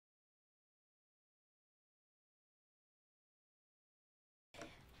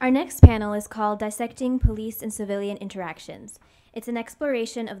Our next panel is called Dissecting Police and Civilian Interactions. It's an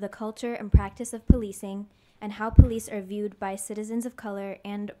exploration of the culture and practice of policing and how police are viewed by citizens of color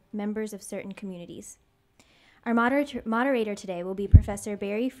and members of certain communities. Our moderator today will be Professor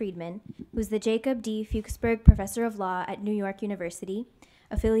Barry Friedman, who's the Jacob D. Fuchsberg Professor of Law at New York University,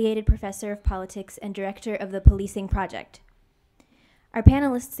 affiliated professor of politics and director of the Policing Project. Our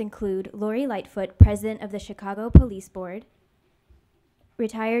panelists include Lori Lightfoot, president of the Chicago Police Board,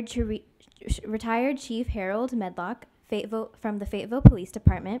 retired Chief Harold Medlock from the Fayetteville Police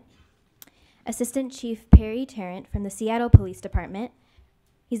Department, Assistant Chief Perry Tarrant from the Seattle Police Department.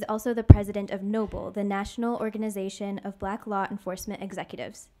 He's also the president of NOBLE, the National Organization of Black Law Enforcement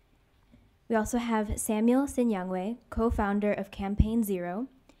Executives. We also have Samuel Sinyangwe, co-founder of Campaign Zero,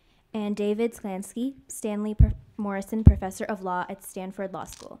 and David Sklansky, Stanley Morrison Professor of Law at Stanford Law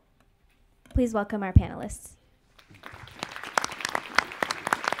School. Please welcome our panelists.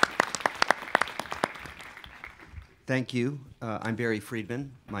 Thank you. I'm Barry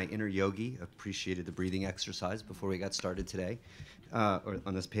Friedman. My inner yogi appreciated the breathing exercise before we got started today or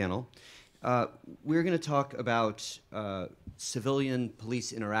on this panel. We're going to talk about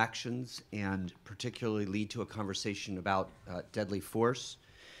civilian-police interactions and particularly lead to a conversation about deadly force.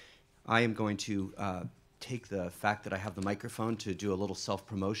 I am going to take the fact that I have the microphone to do a little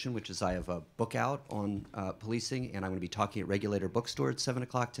self-promotion, which is I have a book out on policing, and I'm going to be talking at Regulator Bookstore at 7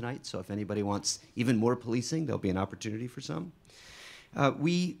 o'clock tonight, so if anybody wants even more policing, there'll be an opportunity for some.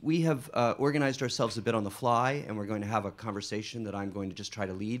 We have organized ourselves a bit on the fly, and we're going to have a conversation that I'm going to just try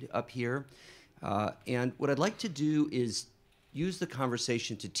to lead up here. And what I'd like to do is use the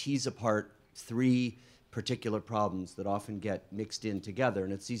conversation to tease apart three particular problems that often get mixed in together,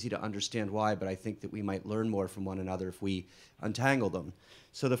 and it's easy to understand why, but I think that we might learn more from one another if we untangle them.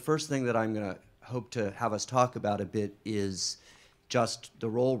 So the first thing that I'm going to hope to have us talk about a bit is just the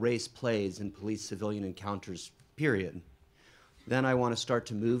role race plays in police-civilian encounters, period. Then I want to start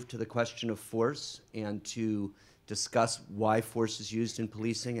to move to the question of force and to discuss why force is used in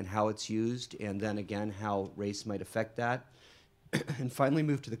policing and how it's used, and then again how race might affect that. And finally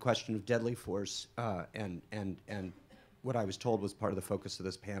move to the question of deadly force and what I was told was part of the focus of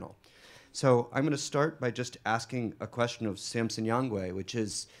this panel. So I'm going to start by just asking a question of Sam Sinyangwe, which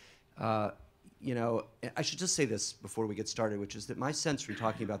is, you know, I should just say this before we get started, which is that my sense from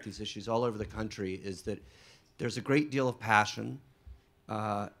talking about these issues all over the country is that there's a great deal of passion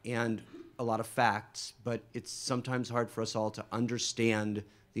and a lot of facts, but it's sometimes hard for us all to understand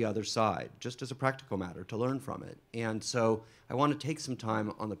the other side, just as a practical matter, to learn from it. And so I want to take some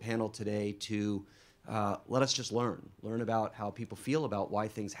time on the panel today to let us just learn about how people feel about why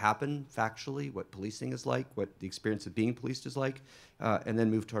things happen factually, what policing is like, what the experience of being policed is like, and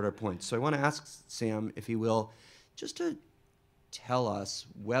then move toward our points. So I want to ask Sam, if he will, just to tell us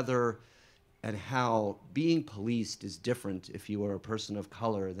whether and how being policed is different if you are a person of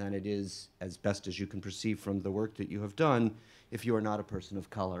color than it is, as best as you can perceive from the work that you have done, if you are not a person of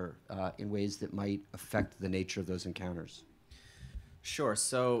color, in ways that might affect the nature of those encounters. Sure.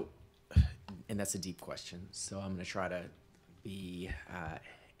 So, and that's a deep question, so I'm going to try to be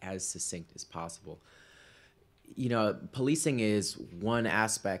as succinct as possible. You know, policing is one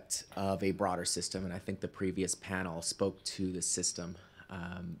aspect of a broader system, and I think the previous panel spoke to the system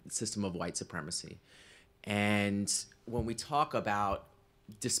of white supremacy. And when we talk about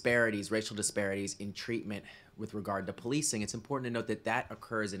disparities, racial disparities in treatment with regard to policing, it's important to note that that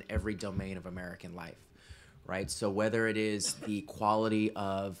occurs in every domain of American life, right? So whether it is the quality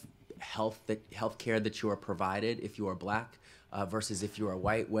of health care that you are provided if you are black versus if you are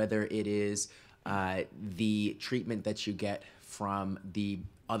white, whether it is the treatment that you get from the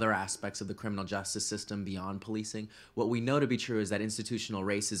other aspects of the criminal justice system beyond policing. What we know to be true is that institutional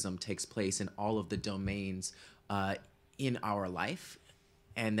racism takes place in all of the domains in our life,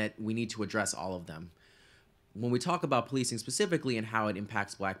 and that we need to address all of them. When we talk about policing specifically and how it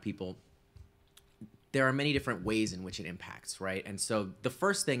impacts black people, there are many different ways in which it impacts, right? And so the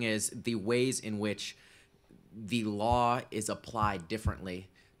first thing is the ways in which the law is applied differently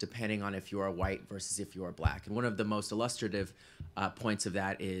depending on if you are white versus if you are black. And one of the most illustrative points of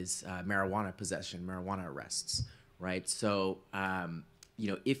that is marijuana possession, marijuana arrests, right? So, you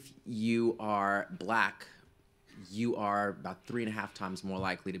know, if you are black, you are about 3.5 times more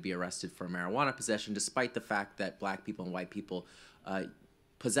likely to be arrested for marijuana possession, despite the fact that black people and white people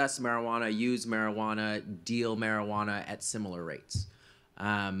possess marijuana, use marijuana, deal marijuana at similar rates.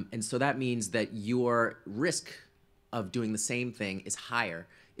 And so that means that your risk of doing the same thing is higher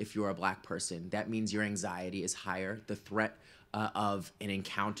if you're a black person. That means your anxiety is higher. The threat of an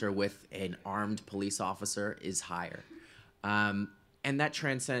encounter with an armed police officer is higher. And that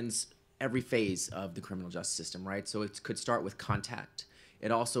transcends every phase of the criminal justice system, right? So it could start with contact.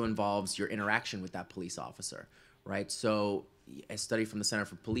 It also involves your interaction with that police officer, right? So a study from the Center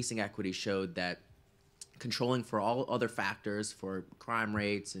for Policing Equity showed that controlling for all other factors, for crime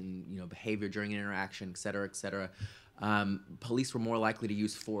rates and behavior during an interaction, et cetera, police were more likely to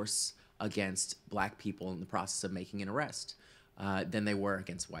use force against black people in the process of making an arrest than they were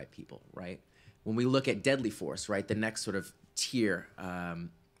against white people, right? When we look at deadly force, right, the next sort of tier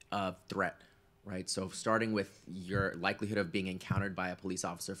of threat, right? So starting with your likelihood of being encountered by a police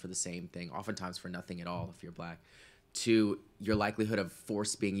officer for the same thing, oftentimes for nothing at all if you're black, to your likelihood of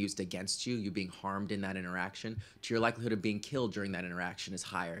force being used against you, you being harmed in that interaction, to your likelihood of being killed during that interaction is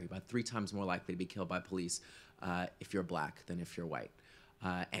higher. You're about 3 times more likely to be killed by police if you're black than if you're white.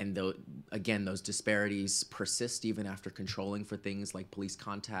 And again, those disparities persist even after controlling for things like police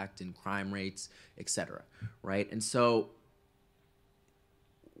contact and crime rates, et cetera, right? And so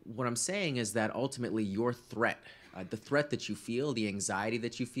what I'm saying is that ultimately your threat, the threat that you feel, the anxiety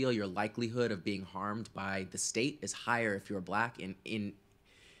that you feel, your likelihood of being harmed by the state is higher if you're black in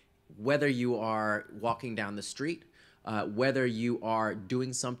whether you are walking down the street, whether you are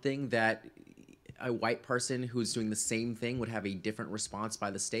doing something that a white person who's doing the same thing would have a different response by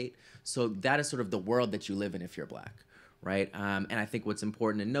the state. So that is sort of the world that you live in if you're black, right? And I think what's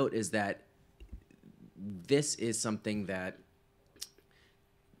important to note is that this is something that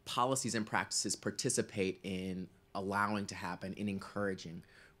policies and practices participate in allowing to happen, in encouraging,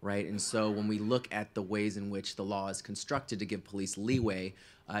 right? And so when we look at the ways in which the law is constructed to give police leeway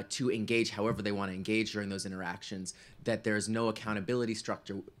to engage however they want to engage during those interactions, that there's no accountability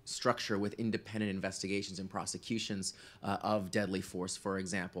structure with independent investigations and prosecutions of deadly force, for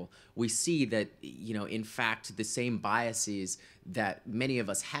example, we see that, in fact, the same biases that many of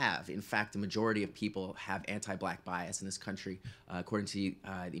us have, in fact, the majority of people have anti-black bias in this country, according to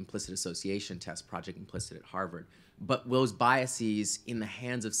the Implicit Association Test, Project Implicit at Harvard. But those biases in the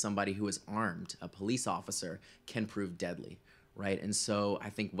hands of somebody who is armed, a police officer, can prove deadly, right? And so I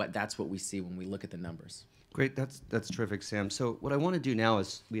think that's what we see when we look at the numbers. Great, that's terrific, Sam. So what I want to do now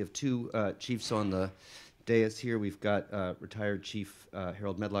is we have 2 chiefs on the dais here. We've got retired Chief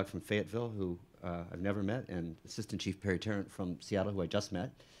Harold Medlock from Fayetteville, who I've never met, and Assistant Chief Perry Tarrant from Seattle, who I just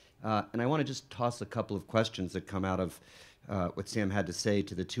met. And I want to just toss a couple of questions that come out of what Sam had to say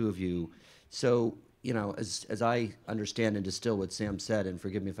to the 2 of you. So, as I understand and distill what Sam said, and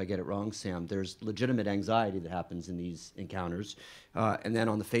forgive me if I get it wrong, Sam, there's legitimate anxiety that happens in these encounters. And then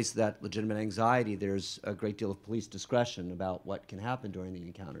on the face of that legitimate anxiety, there's a great deal of police discretion about what can happen during the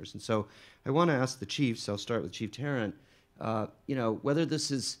encounters. And so I want to ask the chiefs, I'll start with Chief Tarrant, whether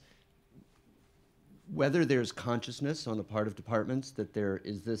there's consciousness on the part of departments that there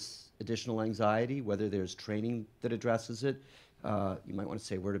is this additional anxiety, whether there's training that addresses it. You might want to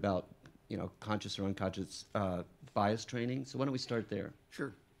say a word about conscious or unconscious bias training. So why don't we start there?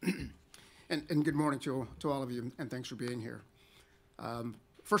 Sure. And good morning to all of you, and thanks for being here.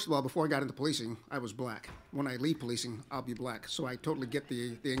 First of all, before I got into policing, I was black. When I leave policing, I'll be black. So I totally get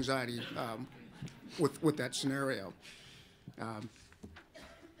the anxiety with that scenario.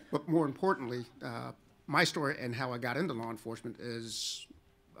 But more importantly, my story and how I got into law enforcement is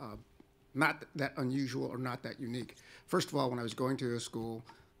not that unusual or not that unique. First of all, when I was going to a school,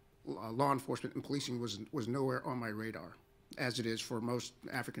 law enforcement and policing was nowhere on my radar, as it is for most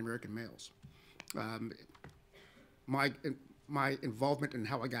African-American males. My involvement in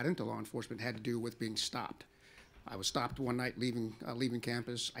how I got into law enforcement had to do with being stopped. I was stopped one night leaving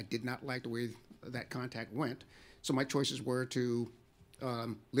campus. I did not like the way that contact went, so my choices were to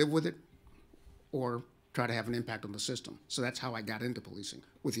live with it or try to have an impact on the system. So that's how I got into policing,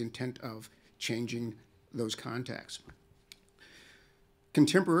 with the intent of changing those contacts.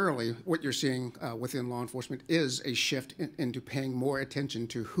 Contemporarily, what you're seeing within law enforcement is a shift into paying more attention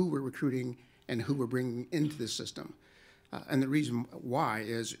to who we're recruiting and who we're bringing into the system. And the reason why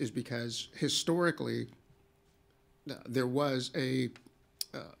is because historically there was a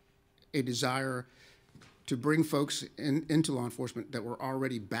desire to bring folks into law enforcement that were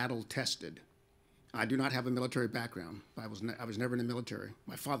already battle tested. I do not have a military background. I was never in the military.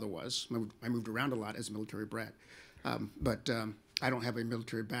 My father was. I moved around a lot as a military brat. But I don't have a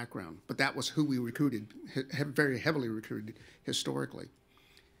military background. But that was who we recruited, very heavily recruited historically.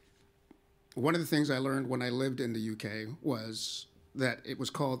 One of the things I learned when I lived in the UK was that it was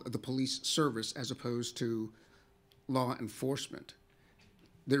called the police service as opposed to law enforcement.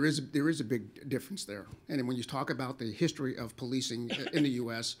 There is a big difference there. And when you talk about the history of policing in the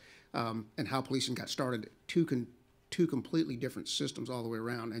U.S. And how policing got started, two completely different systems all the way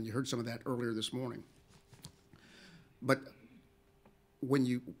around, and you heard some of that earlier this morning. But when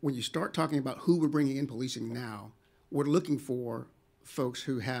you start talking about who we're bringing in policing now, we're looking for folks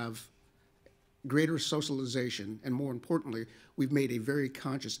who have greater socialization, and more importantly, we've made a very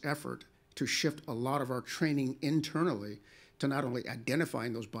conscious effort to shift a lot of our training internally to not only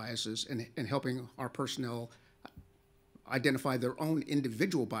identifying those biases and helping our personnel identify their own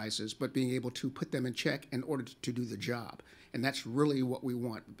individual biases, but being able to put them in check in order to do the job. And that's really what we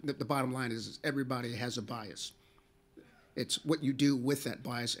want. The bottom line is everybody has a bias. It's what you do with that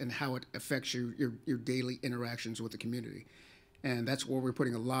bias and how it affects your daily interactions with the community. And that's where we're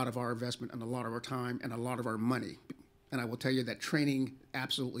putting a lot of our investment and a lot of our time and a lot of our money. And I will tell you that training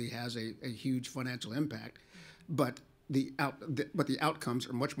absolutely has a huge financial impact, but the outcomes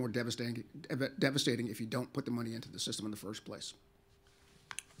are much more devastating if you don't put the money into the system in the first place.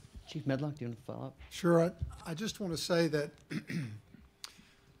 Chief Medlock, do you want to follow up? Sure. I just want to say that,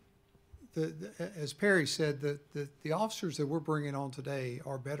 as Perry said, the officers that we're bringing on today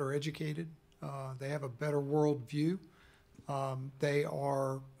are better educated. They have a better world view.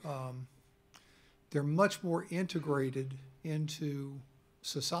 They're much more integrated into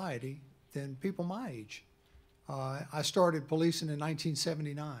society than people my age. I started policing in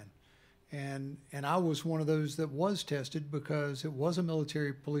 1979, and I was one of those that was tested because it was a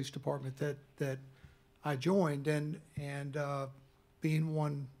military police department that I joined, and being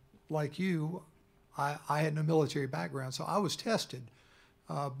one like you, I had no military background, so I was tested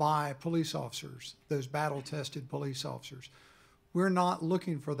by police officers, those battle-tested police officers. We're not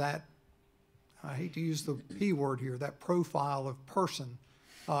looking for that, I hate to use the P word here, that profile of person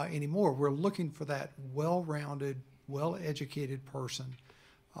anymore. We're looking for that well-rounded, well-educated person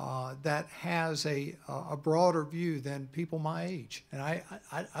that has a broader view than people my age. And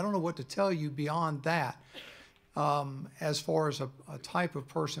I don't know what to tell you beyond that as far as a type of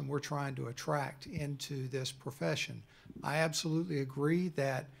person we're trying to attract into this profession. I absolutely agree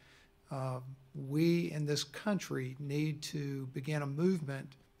that we in this country need to begin a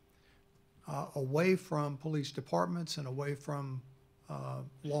movement away from police departments and away from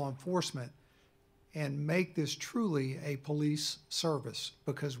law enforcement and make this truly a police service,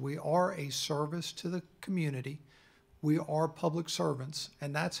 because we are a service to the community. We are public servants,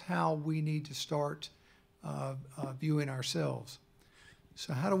 and that's how we need to start viewing ourselves.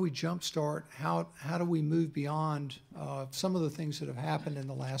 So how do we jumpstart? How do we move beyond some of the things that have happened in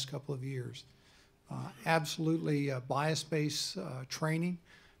the last couple of years? Absolutely bias-based training,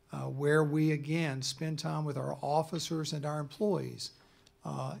 where we, again, spend time with our officers and our employees,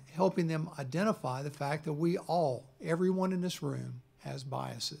 helping them identify the fact that everyone in this room has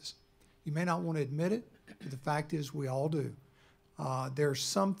biases. You may not want to admit it, but the fact is we all do. There's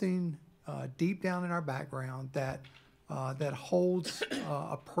something deep down in our background that holds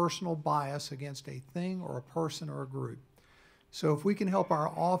a personal bias against a thing or a person or a group. So if we can help our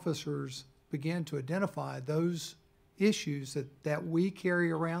officers begin to identify those issues that we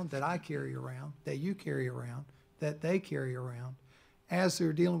carry around, that I carry around, that you carry around, that they carry around, as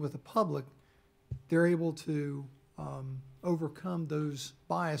they're dealing with the public, they're able to overcome those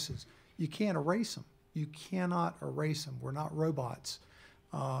biases. You can't erase them. You cannot erase them. We're not robots.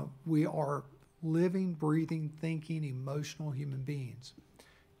 We are living, breathing, thinking, emotional human beings.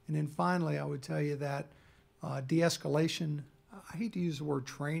 And then finally, I would tell you that de-escalation, I hate to use the word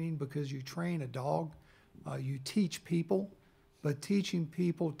training because you train a dog, you teach people, but teaching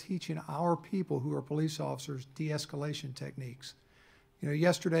our people who are police officers de-escalation techniques. You know,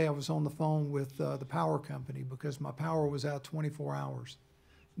 yesterday I was on the phone with the power company because my power was out 24 hours.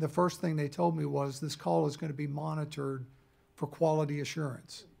 The first thing they told me was this call is going to be monitored for quality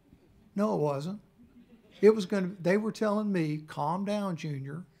assurance. No, it wasn't. They were telling me, calm down,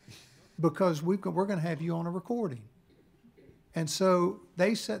 Junior, because we're going to have you on a recording. And so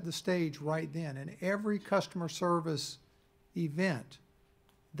they set the stage right then. And every customer service event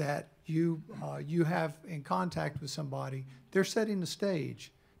that you have in contact with somebody, they're setting the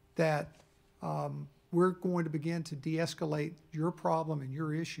stage that we're going to begin to de-escalate your problem and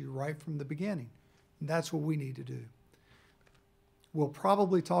your issue right from the beginning. And that's what we need to do. We'll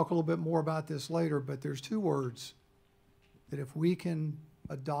probably talk a little bit more about this later, but there's two words that if we can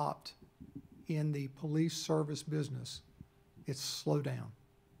adopt in the police service business, it's slow down.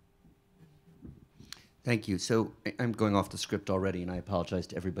 Thank you. So I'm going off the script already, and I apologize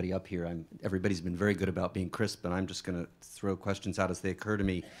to everybody up here. Everybody's been very good about being crisp, but I'm just going to throw questions out as they occur to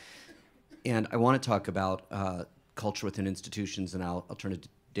me. And I want to talk about culture within institutions, and I'll turn to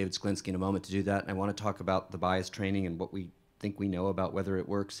David Sklansky in a moment to do that. And I want to talk about the bias training and what we think we know about whether it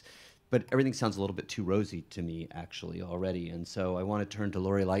works. But everything sounds a little bit too rosy to me, actually, already. And so I want to turn to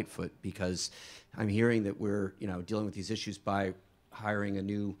Lori Lightfoot, because I'm hearing that we're dealing with these issues by hiring a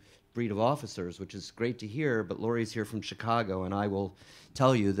new breed of officers, which is great to hear, but Lori's here from Chicago, and I will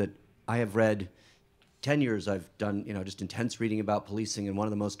tell you that I have read 10 years I've done, just intense reading about policing, and one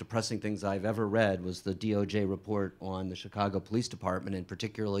of the most depressing things I've ever read was the DOJ report on the Chicago Police Department, and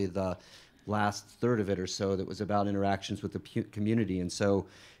particularly the last third of it or so that was about interactions with the community. And so,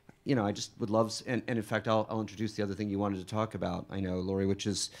 I just would love, and in fact, I'll introduce the other thing you wanted to talk about, I know, Lori, which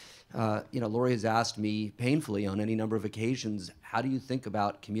is, Lori has asked me painfully on any number of occasions, how do you think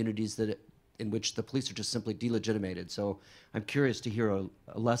about communities in which the police are just simply delegitimated? So I'm curious to hear a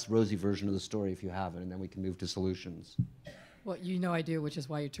less rosy version of the story if you have it, and then we can move to solutions. Well, I do, which is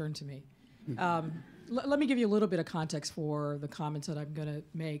why you turned to me. Let me give you a little bit of context for the comments that I'm going to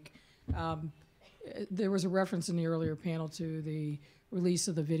make. There was a reference in the earlier panel to the release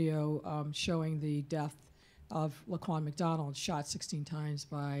of the video showing the death of Laquan McDonald, shot 16 times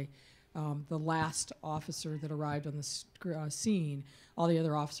by the last officer that arrived on the scene. All the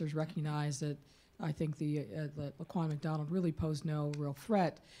other officers recognized that I think that Laquan McDonald really posed no real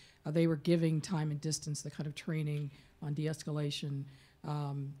threat. They were giving time and distance, the kind of training on de-escalation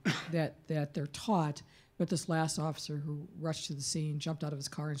that they're taught. But this last officer who rushed to the scene, jumped out of his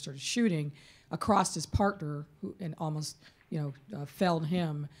car and started shooting across his partner, and almost felled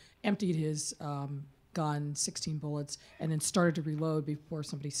him, emptied his gun, 16 bullets, and then started to reload before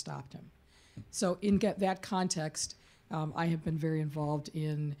somebody stopped him. So in that context, I have been very involved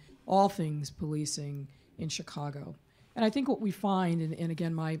in all things policing in Chicago. And I think what we find, and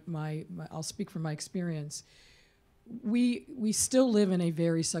again, I'll speak from my experience, we still live in a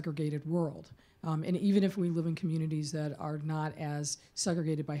very segregated world. And even if we live in communities that are not as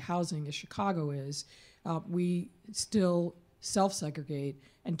segregated by housing as Chicago is, we still self-segregate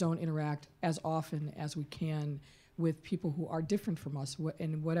and don't interact as often as we can with people who are different from us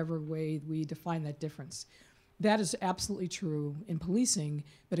in whatever way we define that difference. That is absolutely true in policing,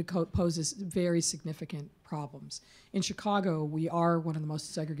 but it poses very significant problems. In Chicago, we are one of the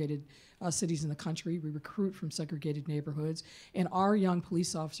most segregated cities in the country. We recruit from segregated neighborhoods, and our young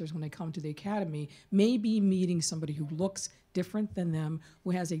police officers, when they come to the academy, may be meeting somebody who looks different than them, who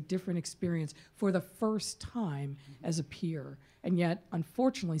has a different experience for the first time as a peer. And yet,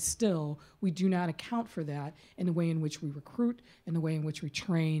 unfortunately, still, we do not account for that in the way in which we recruit, in the way in which we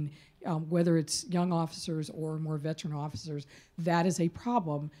train, whether it's young officers or more veteran officers. That is a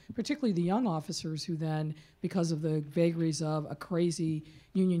problem, particularly the young officers who then, because of the vagaries of a crazy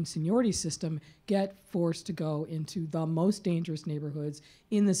union seniority system, get forced to go into the most dangerous neighborhoods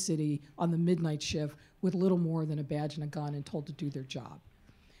in the city on the midnight shift with little more than a badge and a gun and told to do their job.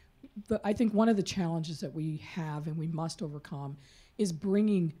 But I think one of the challenges that we have and we must overcome is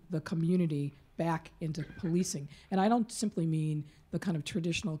bringing the community back into policing. And I don't simply mean the kind of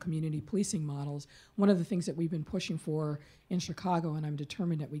traditional community policing models. One of the things that we've been pushing for in Chicago, and I'm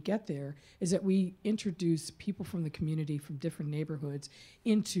determined that we get there, is that we introduce people from the community from different neighborhoods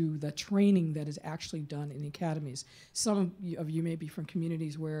into the training that is actually done in the academies. Some of you may be from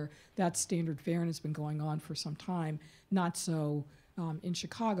communities where that standard fare has been going on for some time, not so in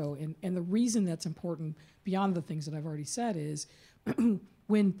Chicago. And the reason that's important, beyond the things that I've already said, is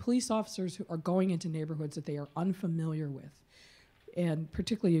when police officers who are going into neighborhoods that they are unfamiliar with, and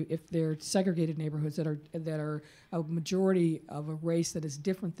particularly if they're segregated neighborhoods that are a majority of a race that is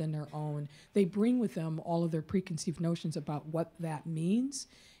different than their own, they bring with them all of their preconceived notions about what that means.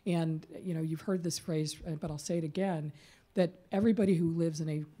 And you've heard this phrase, but I'll say it again, that everybody who lives in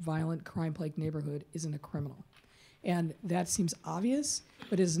a violent, crime-plagued neighborhood isn't a criminal. And that seems obvious,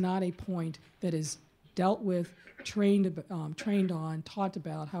 but is not a point that is dealt with, trained on, taught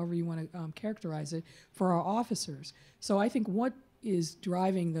about, however you want to characterize it, for our officers. So I think what is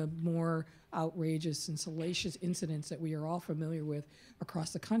driving the more outrageous and salacious incidents that we are all familiar with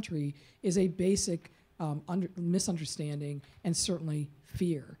across the country is a basic misunderstanding and certainly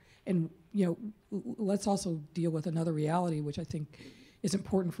fear. And let's also deal with another reality, which I think is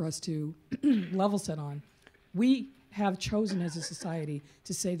important for us to level set on. We have chosen as a society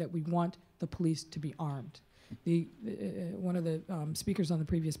to say that we want the police to be armed. One of the speakers on the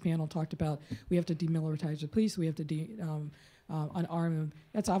previous panel talked about we have to demilitarize the police, we have to unarm them.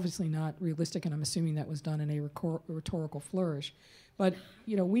 That's obviously not realistic, and I'm assuming that was done in a rhetorical flourish. But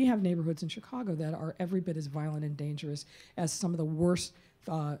we have neighborhoods in Chicago that are every bit as violent and dangerous as some of the worst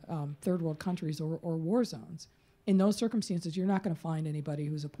third world countries or war zones. In those circumstances, you're not going to find anybody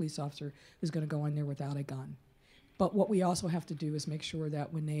who's a police officer who's going to go in there without a gun. But what we also have to do is make sure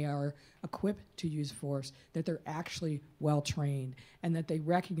that when they are equipped to use force, that they're actually well trained and that they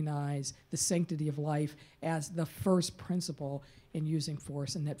recognize the sanctity of life as the first principle in using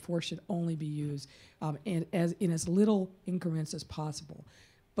force, and that force should only be used in as little increments as possible.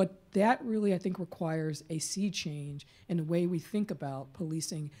 But that really, I think, requires a sea change in the way we think about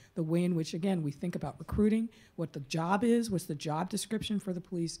policing, the way in which, again, we think about recruiting, what the job is, what's the job description for the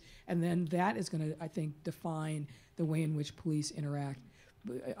police, and then that is going to, I think, define the way in which police interact.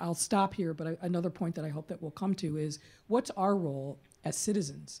 I'll stop here, but another point that I hope that we'll come to is, what's our role as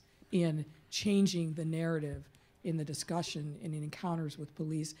citizens in changing the narrative in the discussion and in encounters with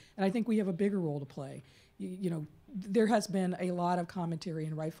police? And I think we have a bigger role to play. There has been a lot of commentary,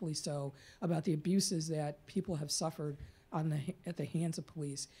 and rightfully so, about the abuses that people have suffered at the hands of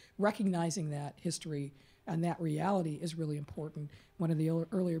police. Recognizing that history and that reality is really important. One of the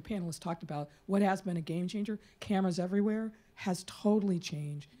earlier panelists talked about what has been a game changer. Cameras everywhere has totally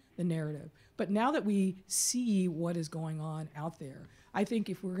changed the narrative. But now that we see what is going on out there, I think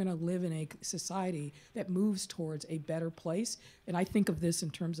if we're going to live in a society that moves towards a better place, and I think of this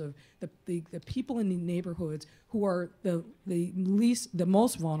in terms of the people in the neighborhoods who are the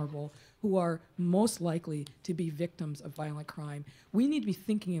most vulnerable, who are most likely to be victims of violent crime, we need to be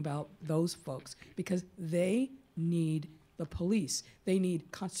thinking about those folks because they need the police. They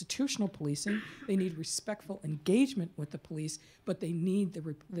need constitutional policing. They need respectful engagement with the police, but they need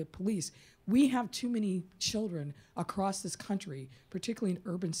the police. We have too many children across this country, particularly in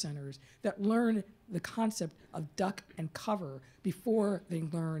urban centers, that learn the concept of duck and cover before they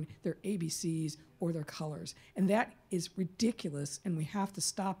learn their ABCs or their colors. And that is ridiculous, and we have to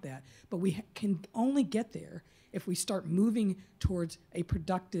stop that. But we can only get there if we start moving towards a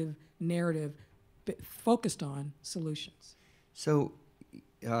productive narrative focused on solutions. So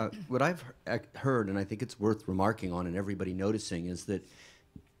what I've heard, and I think it's worth remarking on and everybody noticing, is that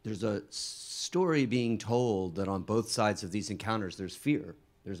there's a story being told that on both sides of these encounters there's fear,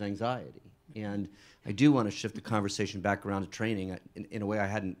 there's anxiety. And I do want to shift the conversation back around to training in a way I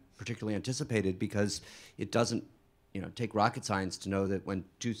hadn't particularly anticipated, because it doesn't take rocket science to know that when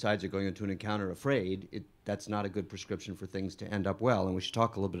two sides are going into an encounter afraid, that's not a good prescription for things to end up well, and we should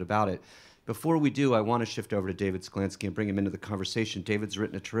talk a little bit about it. Before we do, I want to shift over to David Sklansky and bring him into the conversation. David's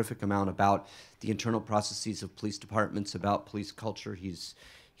written a terrific amount about the internal processes of police departments, about police culture. He's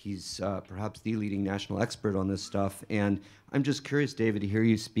perhaps the leading national expert on this stuff. And I'm just curious, David, to hear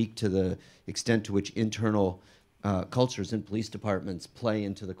you speak to the extent to which internal cultures in police departments play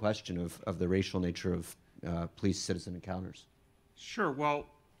into the question of the racial nature of police-citizen encounters. Sure. Well,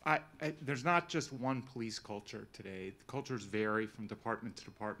 there's not just one police culture today. The cultures vary from department to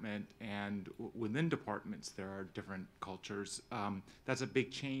department, and within departments there are different cultures. That's a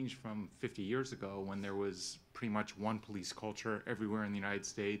big change from 50 years ago, when there was pretty much one police culture everywhere in the United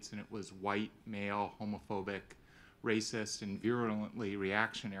States, and it was white, male, homophobic, racist, and virulently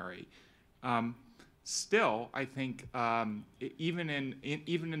reactionary. Still, I think even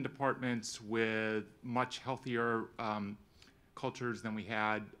in departments with much healthier cultures than we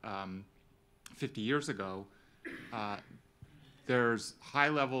had 50 years ago, there's high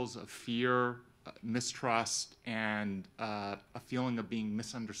levels of fear, mistrust, and a feeling of being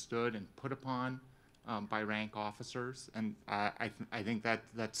misunderstood and put upon by rank officers. And I think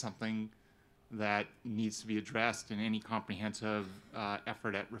that's something that needs to be addressed in any comprehensive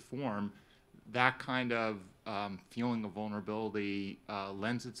effort at reform. That kind of feeling of vulnerability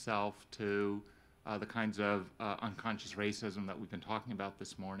lends itself to the kinds of unconscious racism that we've been talking about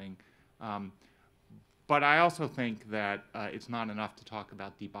this morning. But I also think that it's not enough to talk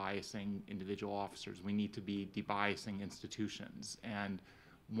about debiasing individual officers. We need to be debiasing institutions. And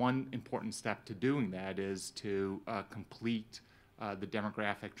one important step to doing that is to complete the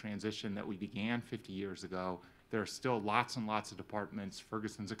demographic transition that we began 50 years ago. There are still lots and lots of departments.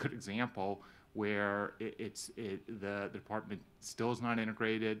 Ferguson's a good example, where the department still is not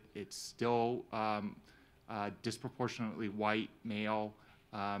integrated. It's still disproportionately white, male,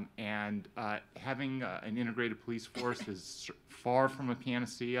 and having an integrated police force is far from a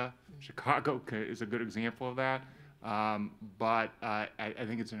panacea. Chicago is a good example of that, but I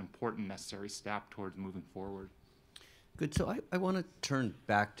think it's an important, necessary step towards moving forward. Good. So I want to turn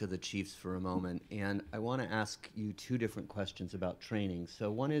back to the chiefs for a moment, and I want to ask you two different questions about training. So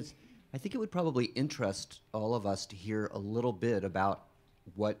one is, I think it would probably interest all of us to hear a little bit about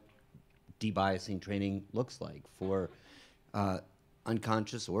what debiasing training looks like for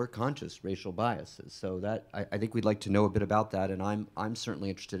unconscious or conscious racial biases. So that I think we'd like to know a bit about that, and I'm certainly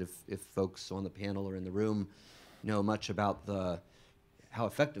interested if folks on the panel or in the room know much about how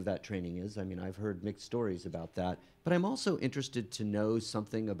effective that training is. I mean, I've heard mixed stories about that. But I'm also interested to know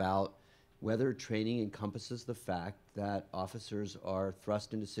something about whether training encompasses the fact that officers are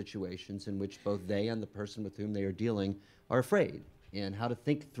thrust into situations in which both they and the person with whom they are dealing are afraid, and how to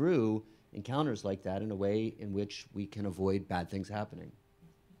think through encounters like that in a way in which we can avoid bad things happening.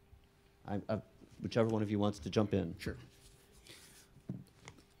 Whichever one of you wants to jump in. Sure.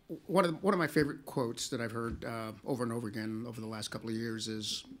 One of my favorite quotes that I've heard over and over again over the last couple of years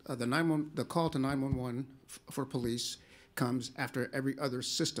is the call to 911 for police comes after every other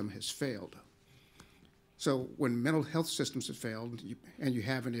system has failed. So when mental health systems have failed and you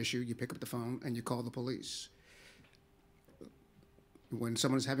have an issue, you pick up the phone and you call the police. When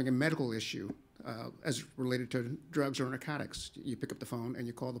someone is having a medical issue as related to drugs or narcotics, you pick up the phone and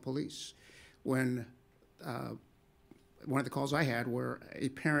you call the police. When one of the calls I had where a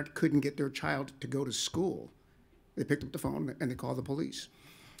parent couldn't get their child to go to school, they picked up the phone and they called the police.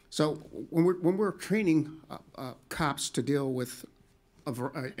 So when we're training cops to deal with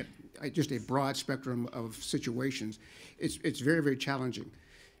just a broad spectrum of situations, it's very, very challenging.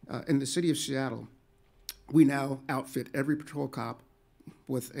 In the city of Seattle, we now outfit every patrol cop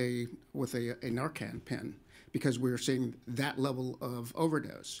with a Narcan pen because we're seeing that level of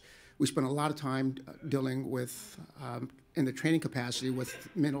overdose. We spent a lot of time dealing with, in the training capacity, with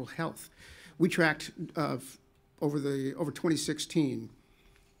mental health. We tracked over 2016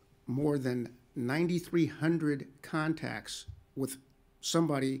 more than 9,300 contacts with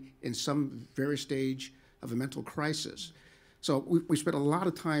somebody in some various stage of a mental crisis. So we spent a lot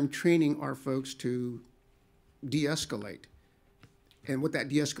of time training our folks to de-escalate. And what that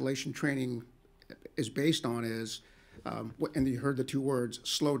de-escalation training is based on is, and you heard the two words,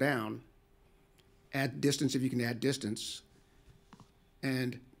 slow down, add distance if you can add distance,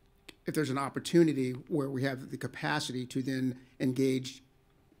 and if there's an opportunity where we have the capacity to then engage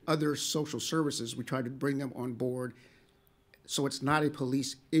other social services, we try to bring them on board so it's not a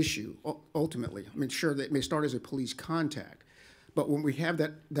police issue, ultimately. I mean, sure, that may start as a police contact, but when we have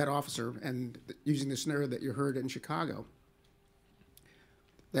that officer, and using the scenario that you heard in Chicago,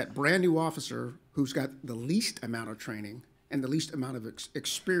 that brand new officer who's got the least amount of training and the least amount of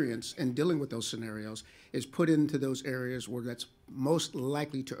experience in dealing with those scenarios is put into those areas where that's most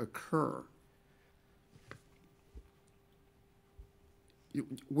likely to occur.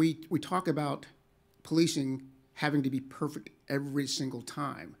 We talk about policing having to be perfect every single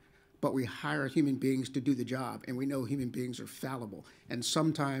time, but we hire human beings to do the job, and we know human beings are fallible. And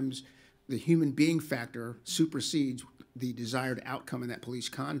sometimes the human being factor supersedes the desired outcome in that police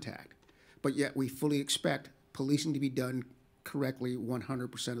contact. But yet we fully expect policing to be done correctly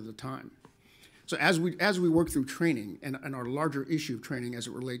 100% of the time. So as we work through training, and our larger issue of training as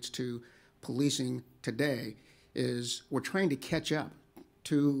it relates to policing today, is we're trying to catch up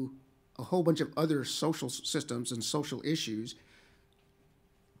to a whole bunch of other social systems and social issues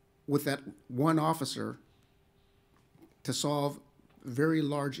with that one officer to solve very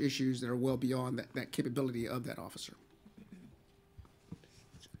large issues that are well beyond that capability of that officer.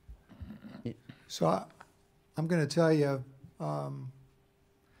 So I'm going to tell you,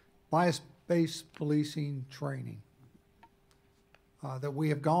 bias-based policing training that we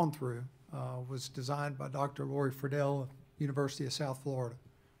have gone through was designed by Dr. Lori Friedel, University of South Florida.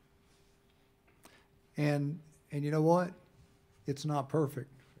 And you know what? It's not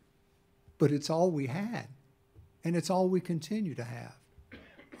perfect, but it's all we had, and it's all we continue to have.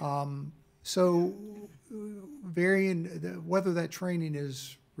 So whether that training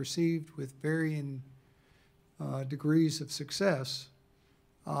is received with varying degrees of success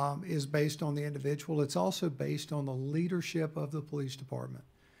is based on the individual. It's also based on the leadership of the police department.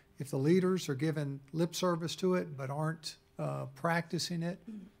 If the leaders are given lip service to it but aren't practicing it,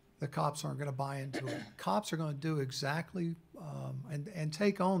 the cops aren't going to buy into it. Cops are going to do exactly and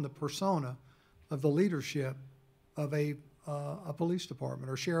take on the persona of the leadership of a police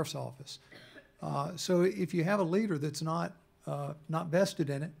department or sheriff's office. So if you have a leader that's not vested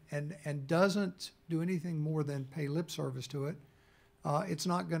in it and doesn't do anything more than pay lip service to it, it's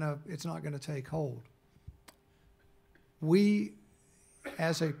not gonna take hold. We,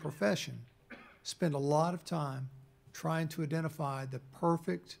 as a profession, spend a lot of time trying to identify the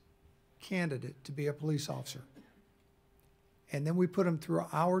perfect candidate to be a police officer, and then we put them through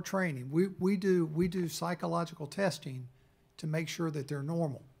our training. We do psychological testing to make sure that they're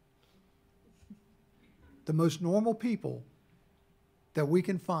normal. The most normal people that we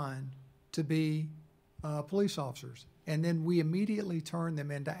can find to be police officers, and then we immediately turn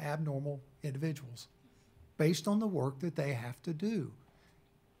them into abnormal individuals based on the work that they have to do.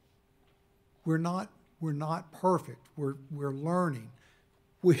 We're not perfect. We're learning,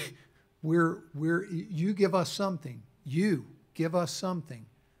 you give us something. You give us something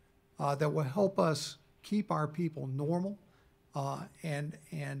that will help us keep our people normal and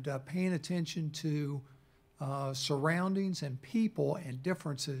paying attention to surroundings and people and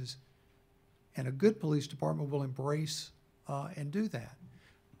differences. And a good police department will embrace and do that.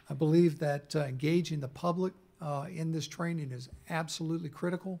 I believe that engaging the public in this training is absolutely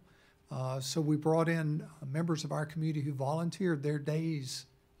critical. So we brought in members of our community who volunteered their days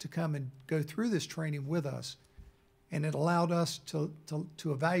to come and go through this training with us. And it allowed us to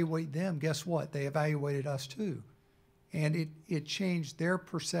evaluate them. Guess what? They evaluated us too. And it changed their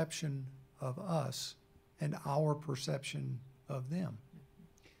perception of us and our perception of them.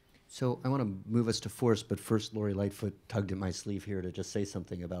 So I want to move us to force, but first Lori Lightfoot tugged at my sleeve here to just say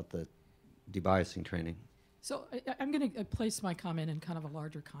something about the debiasing training. So I'm going to place my comment in kind of a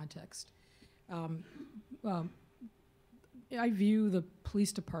larger context. I view the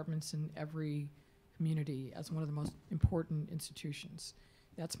police departments in every community as one of the most important institutions.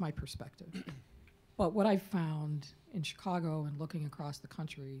 That's my perspective. But what I've found in Chicago and looking across the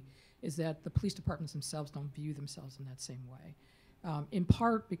country is that the police departments themselves don't view themselves in that same way. In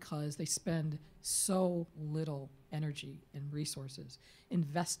part because they spend so little energy and resources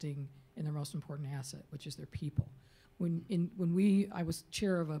investing in their most important asset, which is their people. I was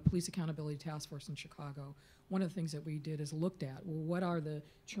chair of a police accountability task force in Chicago. One of the things that we did is looked at, well, what are the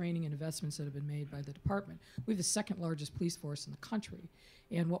training and investments that have been made by the department? We have the second largest police force in the country.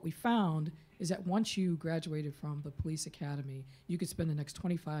 And what we found is that once you graduated from the police academy, you could spend the next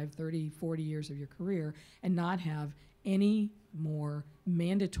 25, 30, 40 years of your career and not have any more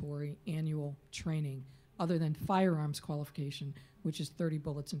mandatory annual training other than firearms qualification, which is 30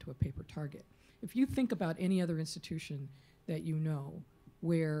 bullets into a paper target. If you think about any other institution that you know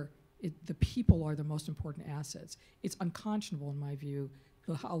where the people are the most important assets, it's unconscionable in my view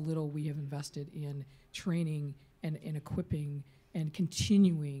how little we have invested in training and equipping and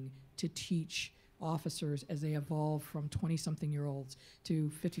continuing to teach officers as they evolve from 20-something-year-olds to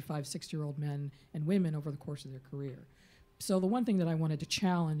 55, 60-year-old men and women over the course of their career. So the one thing that I wanted to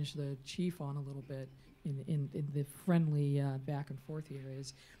challenge the chief on a little bit in the friendly back and forth here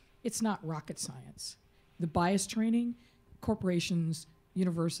is it's not rocket science. The bias training, corporations,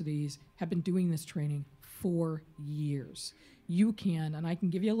 universities have been doing this training for years. You can, and I can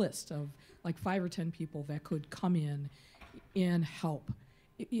give you a list of like 5 or 10 people that could come in and help.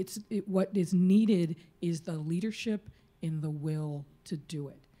 What is needed is the leadership and the will to do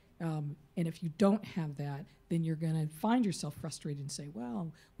it. And if you don't have that, then you're going to find yourself frustrated and say,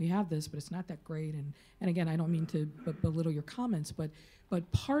 well, we have this, but it's not that great. And again, I don't mean to belittle your comments, but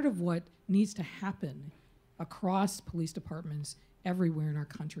part of what needs to happen across police departments everywhere in our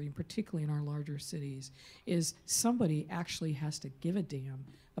country, and particularly in our larger cities, is somebody actually has to give a damn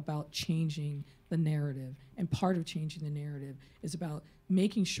about changing the narrative. And part of changing the narrative is about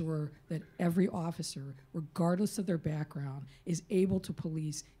making sure that every officer, regardless of their background, is able to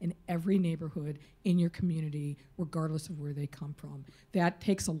police in every neighborhood in your community, regardless of where they come from. That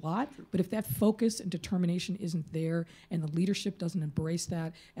takes a lot, but if that focus and determination isn't there and the leadership doesn't embrace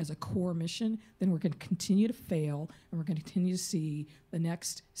that as a core mission, then we're going to continue to fail and we're going to continue to see the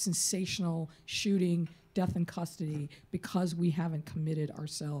next sensational shooting, death in custody, because we haven't committed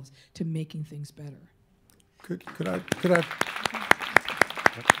ourselves to making things better. Could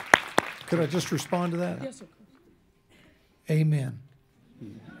I just respond to that? Yes, sir. Amen.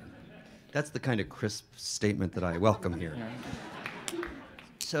 That's the kind of crisp statement that I welcome here.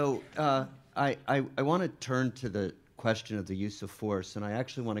 So I want to turn to the question of the use of force, and I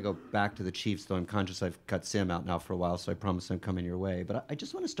actually want to go back to the chiefs, though I'm conscious I've cut Sam out now for a while, so I promise I'm coming your way. But I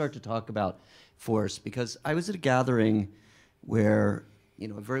just want to start to talk about force, because I was at a gathering where, a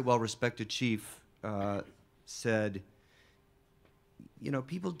very well-respected chief said,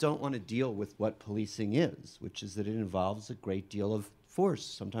 people don't want to deal with what policing is, which is that it involves a great deal of force,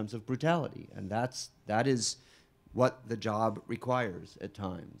 sometimes of brutality, and that is what the job requires at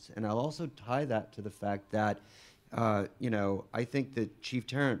times. And I'll also tie that to the fact that, I think that Chief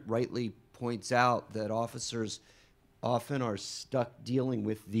Tarrant rightly points out that officers often are stuck dealing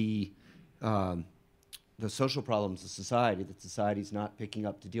with the social problems of society, that society's not picking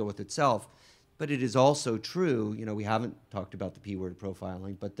up to deal with itself. But it is also true, we haven't talked about the P-word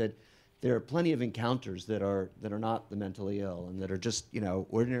profiling, but that there are plenty of encounters that are not the mentally ill and that are just,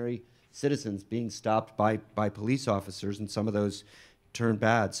 ordinary citizens being stopped by police officers, and some of those turn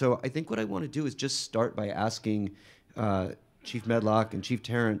bad. So I think what I want to do is just start by asking Chief Medlock and Chief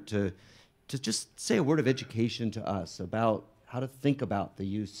Tarrant to just say a word of education to us about how to think about the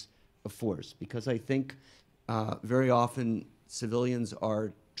use of force, because I think very often civilians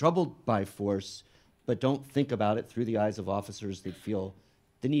are troubled by force, but don't think about it through the eyes of officers that feel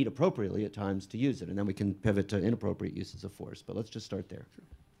the need appropriately at times to use it. And then we can pivot to inappropriate uses of force. But let's just start there.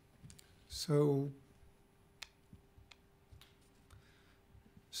 So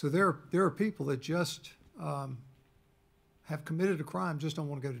there are people that just have committed a crime, just don't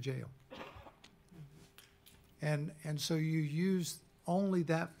want to go to jail. And so you use only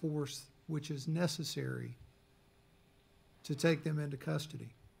that force which is necessary to take them into custody.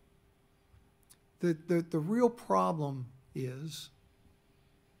 The real problem is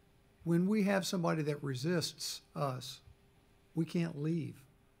when we have somebody that resists us, we can't leave.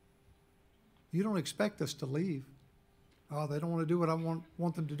 You don't expect us to leave. Oh, they don't want to do what I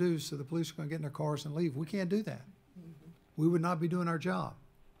want them to do, so the police are going to get in their cars and leave. We can't do that. We would not be doing our job.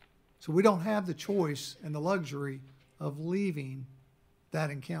 So we don't have the choice and the luxury of leaving that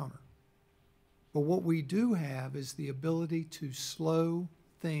encounter. But what we do have is the ability to slow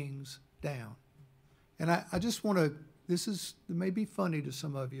things down. And I just want to, it may be funny to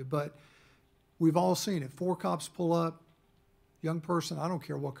some of you, but we've all seen it. 4 cops pull up, young person, I don't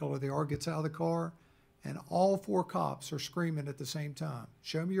care what color they are, gets out of the car, and all 4 cops are screaming at the same time.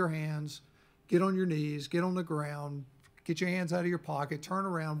 Show me your hands, get on your knees, get on the ground, get your hands out of your pocket, turn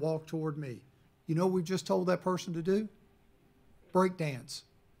around, walk toward me. You know what we've just told that person to do? Break dance.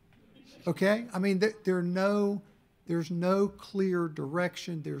 Okay? I mean, there's no clear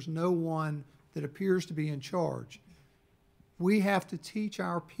direction. There's no one that appears to be in charge. We have to teach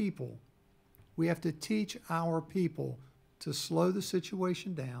our people. We have to teach our people to slow the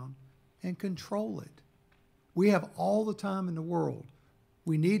situation down and control it. We have all the time in the world.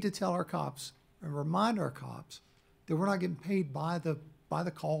 We need to tell our cops and remind our cops that we're not getting paid by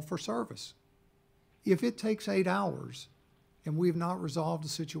the call for service. If it takes 8 hours and we've not resolved the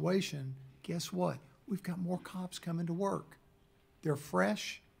situation, guess what? We've got more cops coming to work. They're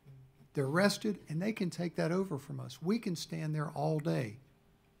fresh, they're rested, and they can take that over from us. We can stand there all day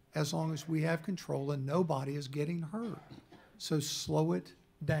as long as we have control and nobody is getting hurt. So slow it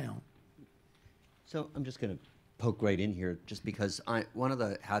down. So I'm just going to poke right in here just because one of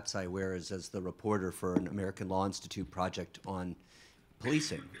the hats I wear is as the reporter for an American Law Institute project on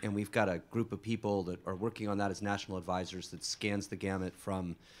policing. And we've got a group of people that are working on that as national advisors that scans the gamut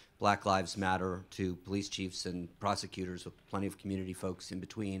from Black Lives Matter to police chiefs and prosecutors with plenty of community folks in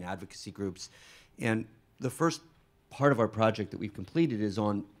between, advocacy groups. And the first part of our project that we've completed is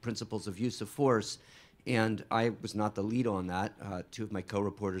on principles of use of force. And I was not the lead on that. 2 of my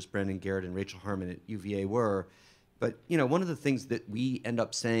co-reporters, Brendan Garrett and Rachel Herman at UVA were. But, you know, one of the things that we end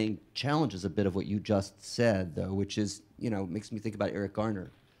up saying challenges a bit of what you just said, though, which is, you know, makes me think about Eric Garner,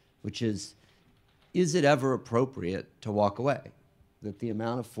 which is it ever appropriate to walk away? That the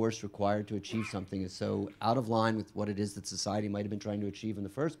amount of force required to achieve something is so out of line with what it is that society might have been trying to achieve in the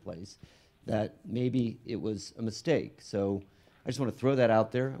first place that maybe it was a mistake. So I just want to throw that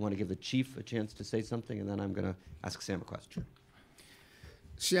out there. I want to give the chief a chance to say something, and then I'm going to ask Sam a question.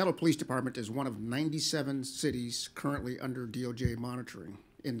 Seattle Police Department is one of 97 cities currently under DOJ monitoring.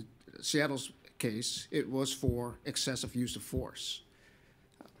 In Seattle's case, it was for excessive use of force.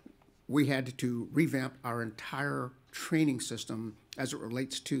 We had to revamp our entire training system as it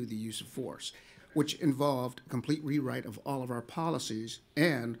relates to the use of force, which involved a complete rewrite of all of our policies,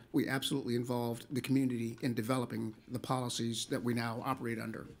 and we absolutely involved the community in developing the policies that we now operate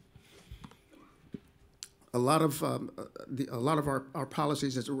under. A lot of our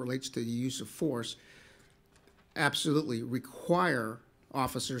policies as it relates to the use of force absolutely require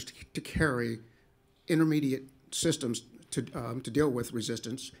officers to carry intermediate systems to deal with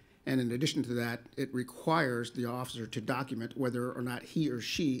resistance. And in addition to that, it requires the officer to document whether or not he or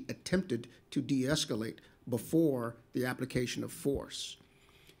she attempted to de-escalate before the application of force.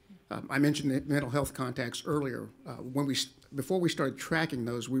 I mentioned the mental health contacts earlier. Before we started tracking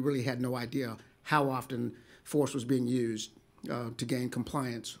those, we really had no idea how often force was being used to gain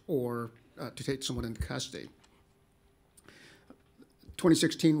compliance or to take someone into custody.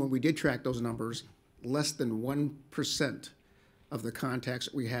 2016, when we did track those numbers, less than 1% of the contacts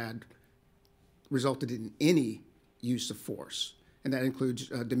that we had resulted in any use of force. And that includes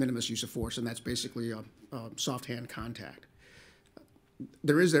de minimis use of force, and that's basically a soft hand contact.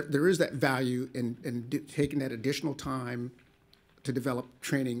 There is that value in taking that additional time to develop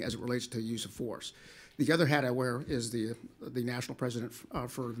training as it relates to use of force. The other hat I wear is the national president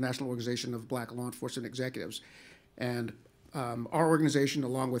for the National Organization of Black Law Enforcement Executives. And our organization,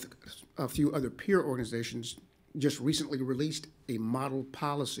 along with a few other peer organizations, just recently released a model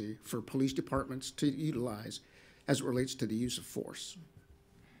policy for police departments to utilize as it relates to the use of force.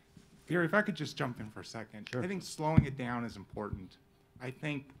 Gary, if I could just jump in for a second. Sure. I think slowing it down is important. I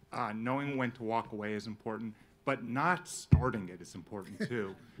think knowing when to walk away is important, but not starting it is important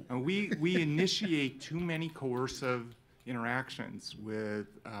too. And we initiate too many coercive interactions with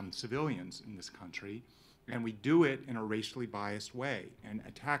civilians in this country, and we do it in a racially biased way. And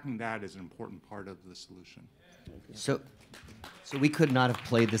attacking that is an important part of the solution. So we could not have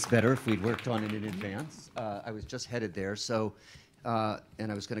played this better if we'd worked on it in advance. I was just headed there. So,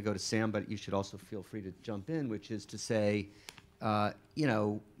 and I was going to go to Sam, but you should also feel free to jump in, which is to say, you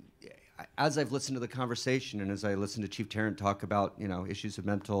know, as I've listened to the conversation and as I listened to Chief Tarrant talk about, you know, issues of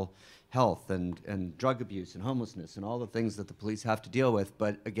mental health and drug abuse and homelessness and all the things that the police have to deal with,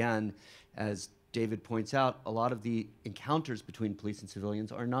 but again, as David points out, a lot of the encounters between police and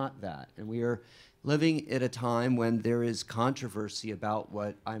civilians are not that. And we are living at a time when there is controversy about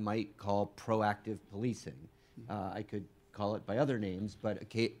what I might call proactive policing. I could call it by other names, but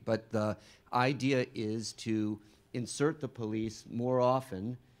the idea is to insert the police more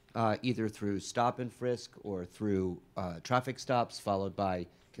often, either through stop and frisk or through traffic stops, followed by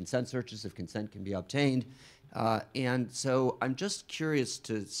consent searches if consent can be obtained. And so I'm just curious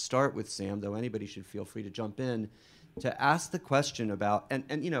to start with Sam, though anybody should feel free to jump in, to ask the question about,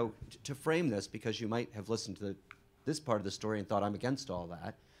 and you know, to frame this, because you might have listened to this part of the story and thought I'm against all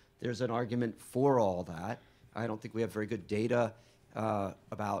that. There's an argument for all that. I don't think we have very good data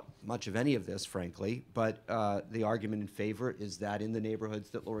about much of any of this, frankly, but the argument in favor is that in the neighborhoods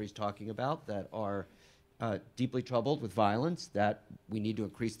that Lori's talking about that are deeply troubled with violence, that we need to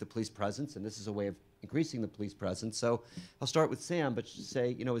increase the police presence, and this is a way of increasing the police presence. So I'll start with Sam, but just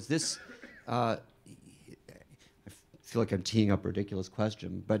say, you know, is this, I feel like I'm teeing up a ridiculous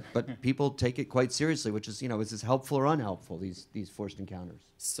question, but people take it quite seriously, which is, you know, is this helpful or unhelpful, these forced encounters?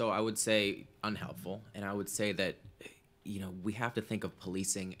 So I would say unhelpful, and I would say that, you know, we have to think of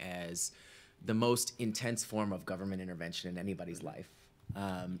policing as the most intense form of government intervention in anybody's life.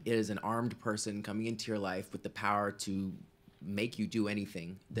 It is an armed person coming into your life with the power to make you do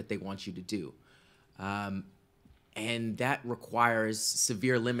anything that they want you to do. And that requires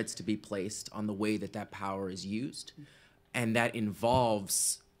severe limits to be placed on the way that that power is used. And that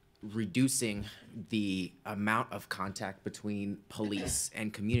involves reducing the amount of contact between police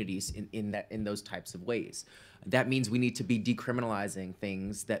and communities in those types of ways. That means we need to be decriminalizing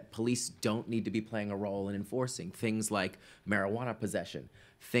things that police don't need to be playing a role in enforcing. Things like marijuana possession,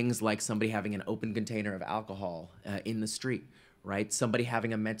 things like somebody having an open container of alcohol in the street, right? Somebody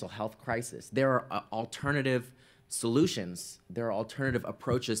having a mental health crisis. There are alternative solutions. There are alternative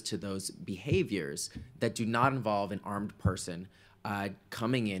approaches to those behaviors that do not involve an armed person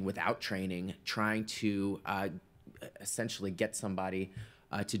coming in without training, trying to essentially get somebody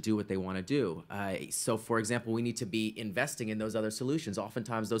to do what they want to do. So, for example, we need to be investing in those other solutions.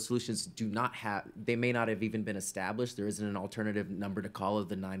 Oftentimes, those solutions do not have, they may not have even been established. There isn't an alternative number to call of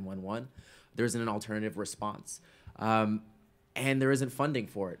the 911. There isn't an alternative response. And there isn't funding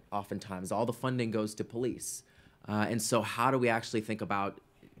for it, oftentimes. All the funding goes to police. And so how do we actually think about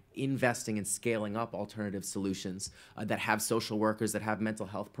investing and scaling up alternative solutions that have social workers, that have mental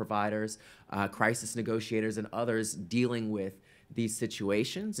health providers, crisis negotiators, and others dealing with these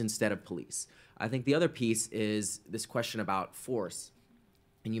situations instead of police? I think the other piece is this question about force.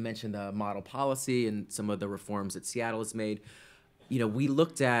 And you mentioned the model policy and some of the reforms that Seattle has made. You know, we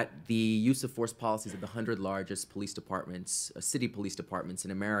looked at the use of force policies of the 100 largest police departments, city police departments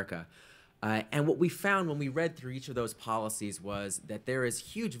in America. And what we found when we read through each of those policies was that there is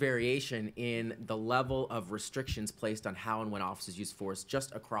huge variation in the level of restrictions placed on how and when officers use force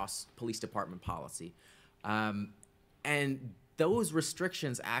just across police department policy. And those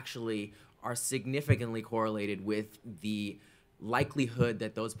restrictions actually are significantly correlated with the likelihood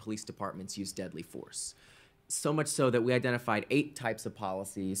that those police departments use deadly force. So much so that we identified 8 types of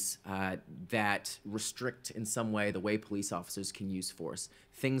policies that restrict in some way the way police officers can use force.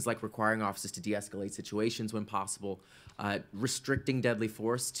 Things like requiring officers to de-escalate situations when possible, restricting deadly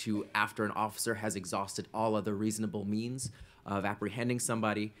force to after an officer has exhausted all other reasonable means of apprehending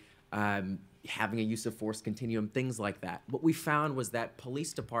somebody, having a use of force continuum, things like that. What we found was that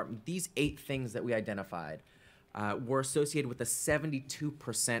police department, these 8 things that we identified were associated with a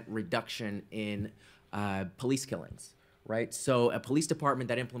 72% reduction in police killings, right? So a police department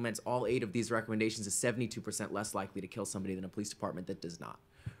that implements all 8 of these recommendations is 72% less likely to kill somebody than a police department that does not.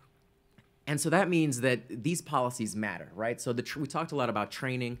 And so that means that these policies matter, right? So we talked a lot about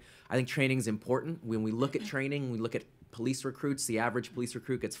training. I think training is important. When we look at training, we look at police recruits. The average police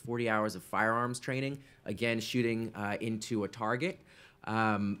recruit gets 40 hours of firearms training, again, shooting into a target,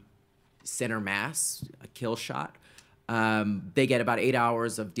 center mass, a kill shot. They get about 8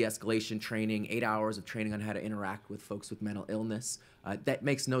 hours of de-escalation training, 8 hours of training on how to interact with folks with mental illness. That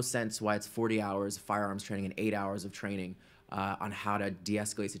makes no sense why it's 40 hours of firearms training and 8 hours of training on how to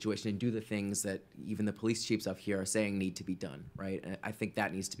de-escalate a situation and do the things that even the police chiefs up here are saying need to be done, right? And I think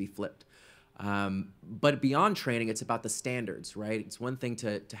that needs to be flipped. But beyond training, it's about the standards, right? It's one thing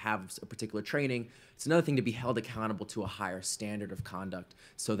to have a particular training. It's another thing to be held accountable to a higher standard of conduct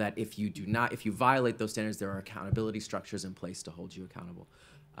so that if you violate those standards, there are accountability structures in place to hold you accountable.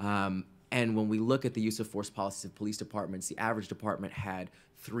 And when we look at the use of force policies of police departments, the average department had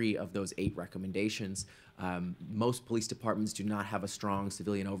 3 of those 8 recommendations. Most police departments do not have a strong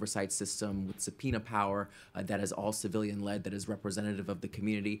civilian oversight system with subpoena power that is all civilian-led, that is representative of the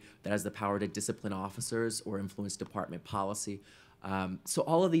community, that has the power to discipline officers or influence department policy. So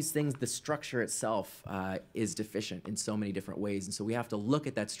all of these things, the structure itself is deficient in so many different ways. And so we have to look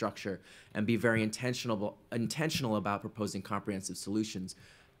at that structure and be very intentional about proposing comprehensive solutions.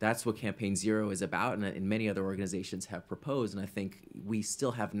 That's what Campaign Zero is about, and many other organizations have proposed. And I think we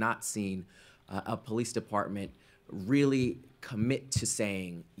still have not seen a police department really commit to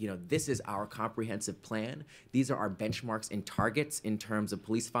saying, you know, this is our comprehensive plan. These are our benchmarks and targets in terms of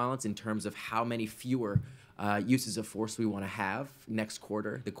police violence, in terms of how many fewer uses of force we want to have next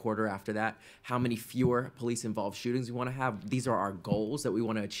quarter, the quarter after that, how many fewer police-involved shootings we want to have. These are our goals that we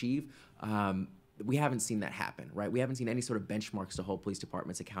want to achieve. We haven't seen that happen, right? We haven't seen any sort of benchmarks to hold police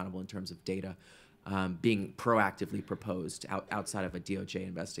departments accountable in terms of data being proactively proposed outside of a DOJ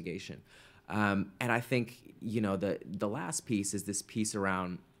investigation. And I think, you know, the last piece is this piece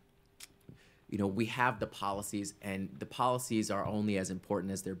around, you know, we have the policies, and the policies are only as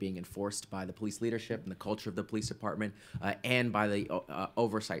important as they're being enforced by the police leadership and the culture of the police department and by the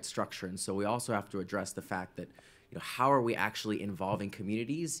oversight structure. And so we also have to address the fact that, you know, how are we actually involving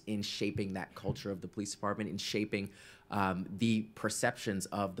communities in shaping that culture of the police department, in shaping the perceptions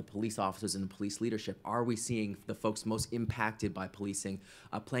of the police officers and the police leadership? Are we seeing the folks most impacted by policing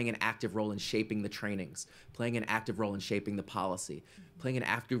playing an active role in shaping the trainings, playing an active role in shaping the policy, playing an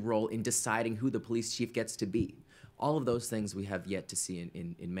active role in deciding who the police chief gets to be? All of those things we have yet to see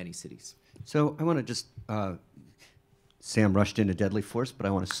in many cities. So I want to just, Sam rushed into deadly force, but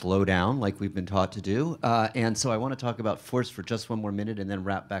I want to slow down like we've been taught to do. And so I want to talk about force for just one more minute and then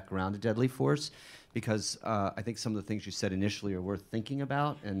wrap back around to deadly force, because I think some of the things you said initially are worth thinking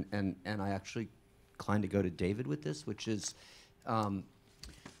about. And I actually inclined to go to David with this, which is I'm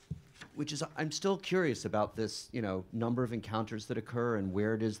still curious about this, you know, number of encounters that occur and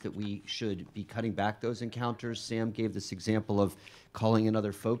where it is that we should be cutting back those encounters. Sam gave this example of calling in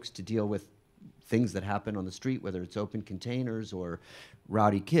other folks to deal with things that happen on the street, whether it's open containers or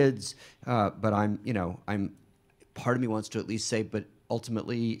rowdy kids. But part of me wants to at least say, but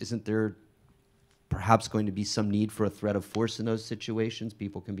ultimately, isn't there perhaps going to be some need for a threat of force in those situations?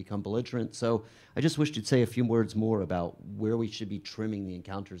 People can become belligerent. So I just wished you'd say a few words more about where we should be trimming the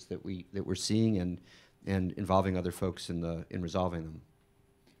encounters that we're seeing and involving other folks in resolving them.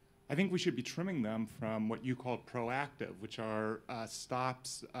 I think we should be trimming them from what you call proactive, which are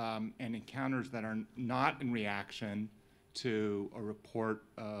stops and encounters that are not in reaction to a report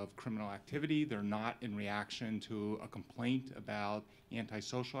of criminal activity. They're not in reaction to a complaint about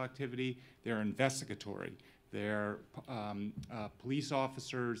antisocial activity. They're investigatory. They're police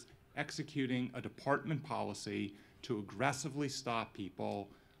officers executing a department policy to aggressively stop people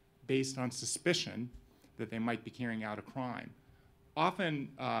based on suspicion that they might be carrying out a crime. Often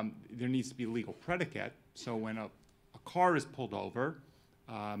there needs to be legal predicate. So when a car is pulled over,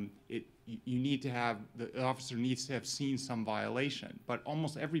 you need to have, the officer needs to have seen some violation. But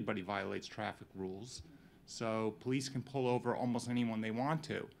almost everybody violates traffic rules. So police can pull over almost anyone they want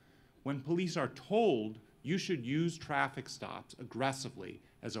to. When police are told you should use traffic stops aggressively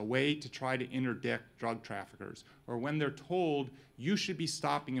as a way to try to interdict drug traffickers, or when they're told you should be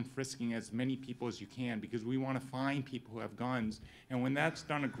stopping and frisking as many people as you can because we want to find people who have guns, and when that's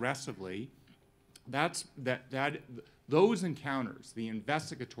done aggressively, those encounters, the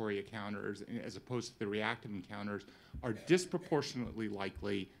investigatory encounters as opposed to the reactive encounters, are disproportionately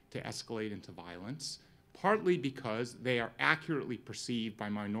likely to escalate into violence, partly because they are accurately perceived by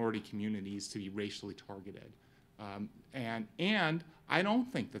minority communities to be racially targeted. And I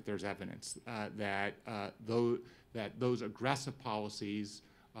don't think that there's evidence that those aggressive policies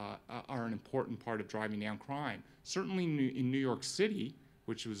are an important part of driving down crime. Certainly in New York City,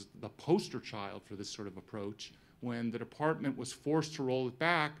 which was the poster child for this sort of approach, when the department was forced to roll it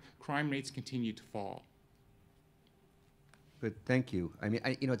back, crime rates continued to fall. Good, thank you. I mean,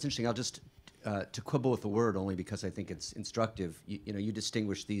 it's interesting. I'll just to quibble with the word only because I think it's instructive. You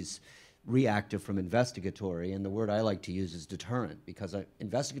distinguish these reactive from investigatory, and the word I like to use is deterrent, because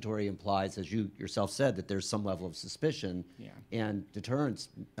investigatory implies, as you yourself said, that there's some level of suspicion, and deterrence,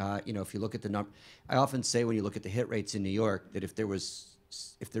 if you look at the number, I often say when you look at the hit rates in New York, that if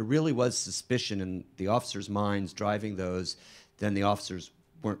there really was suspicion in the officers' minds driving those, then the officers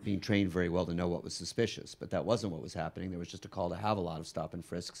weren't being trained very well to know what was suspicious. But that wasn't what was happening. There was just a call to have a lot of stop and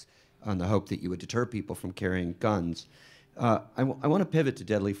frisks on the hope that you would deter people from carrying guns. I want to pivot to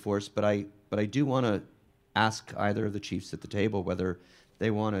deadly force, but I do want to ask either of the chiefs at the table whether they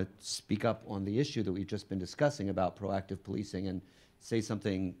want to speak up on the issue that we've just been discussing about proactive policing and say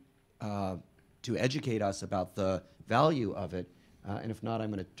something to educate us about the value of it. And if not,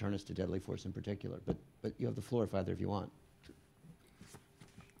 I'm going to turn us to deadly force in particular. But you have the floor if either of you want.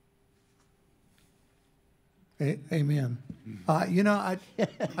 Amen. I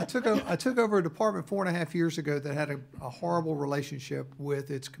took over a department 4.5 years ago that had a horrible relationship with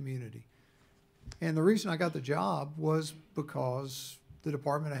its community. And the reason I got the job was because the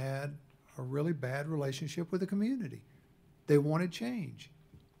department had a really bad relationship with the community. They wanted change.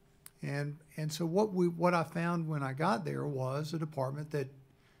 And so what I found when I got there was a department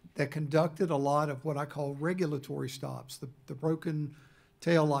that conducted a lot of what I call regulatory stops, the broken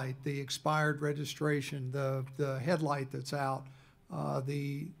tail light, the expired registration, the headlight that's out,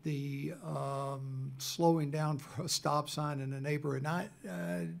 the slowing down for a stop sign in a neighborhood.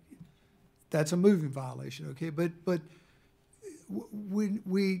 That's a moving violation, okay? But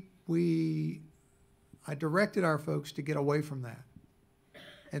I directed our folks to get away from that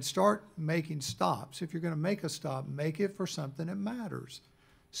and start making stops. If you're going to make a stop, make it for something that matters.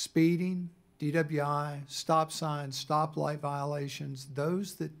 Speeding, DWI, stop signs, stoplight violations,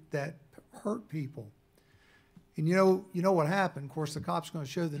 those that hurt people. And you know what happened? Of course, the cop's going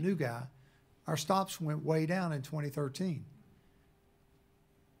to show the new guy. Our stops went way down in 2013.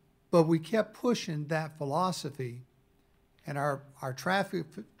 But we kept pushing that philosophy, and our traffic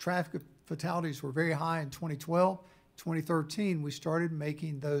fatalities were very high in 2012. 2013, we started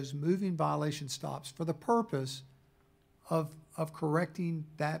making those moving violation stops for the purpose of correcting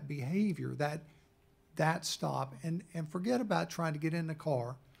that behavior, that stop, and forget about trying to get in the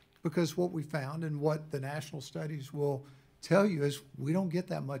car, because what we found and what the national studies will tell you is we don't get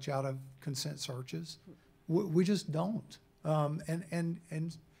that much out of consent searches. We just don't. And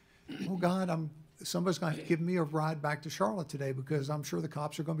oh God, somebody's going to have to give me a ride back to Charlotte today, because I'm sure the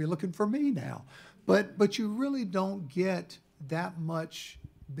cops are going to be looking for me now. But you really don't get that much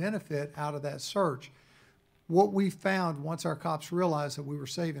benefit out of that search. What we found once our cops realized that we were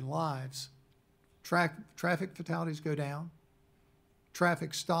saving lives, traffic fatalities go down,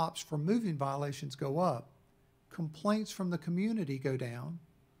 traffic stops for moving violations go up, complaints from the community go down,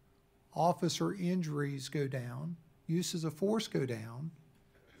 officer injuries go down, uses of force go down,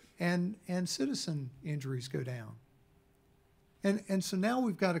 and citizen injuries go down. And so now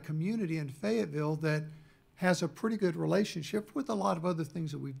we've got a community in Fayetteville that has a pretty good relationship with a lot of other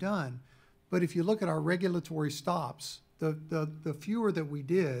things that we've done. But if you look at our regulatory stops, the fewer that we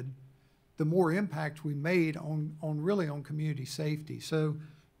did, the more impact we made on community safety. So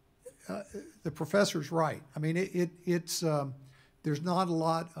the professor's right. I mean, it's there's not a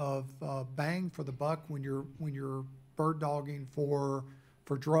lot of bang for the buck when you're bird dogging for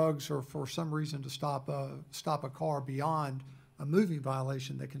drugs or for some reason to stop a car beyond a moving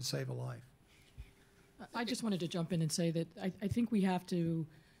violation that can save a life. I just wanted to jump in and say that I think we have to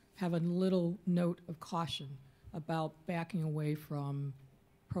have a little note of caution about backing away from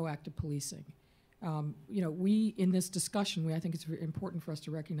proactive policing. We, in this discussion, I think it's important for us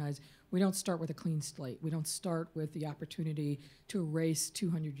to recognize we don't start with a clean slate. We don't start with the opportunity to erase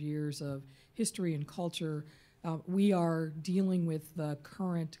 200 years of history and culture. We are dealing with the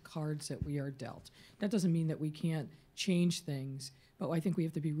current cards that we are dealt. That doesn't mean that we can't change things, but I think we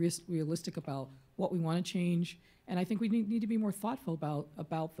have to be realistic about what we want to change, and I think we need to be more thoughtful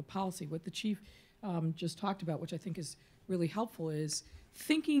about the policy. What the chief just talked about, which I think is really helpful, is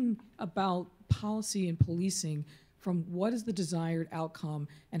thinking about policy and policing from what is the desired outcome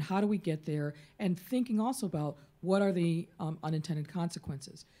and how do we get there, and thinking also about what are the unintended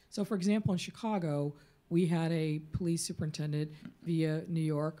consequences. So, for example, in Chicago, we had a police superintendent via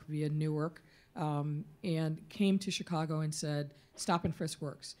Newark, and came to Chicago and said, stop and frisk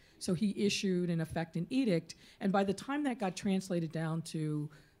works. So he issued, in effect, an edict, and by the time that got translated down to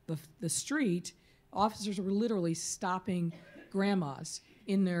the street, officers were literally stopping grandmas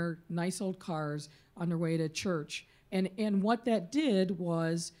in their nice old cars on their way to church. And what that did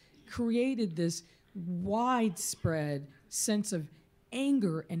was created this widespread sense of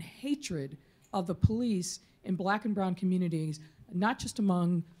anger and hatred of the police in black and brown communities not just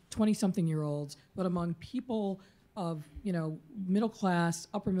among 20-something-year-olds, but among people of, middle class,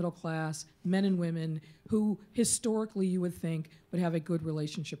 upper middle class, men and women who historically you would think would have a good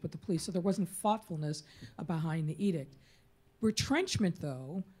relationship with the police. So there wasn't thoughtfulness behind the edict. Retrenchment,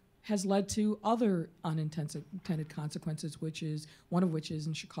 though, has led to other unintended consequences, one of which is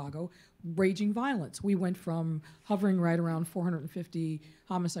in Chicago, raging violence. We went from hovering right around 450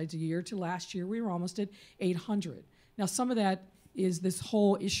 homicides a year to last year we were almost at 800. Now, some of that is this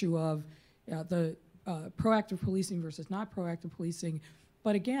whole issue of the proactive policing versus not proactive policing,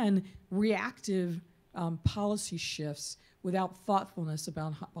 but again, reactive policy shifts without thoughtfulness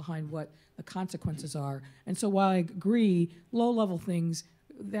behind what the consequences are. And so while I agree, low-level things,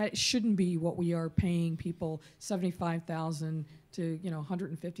 that shouldn't be what we are paying people $75,000 to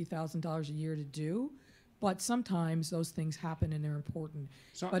 $150,000 a year to do, but sometimes those things happen and they're important.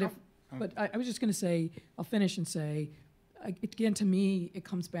 So But I was just going to say, I'll finish and say, again, to me, it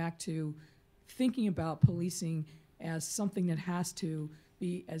comes back to thinking about policing as something that has to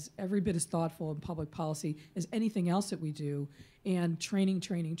be as every bit as thoughtful in public policy as anything else that we do, and training.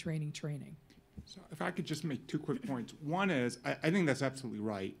 So if I could just make two quick points. One is, I think that's absolutely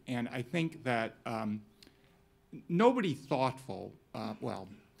right, and I think that nobody thoughtful,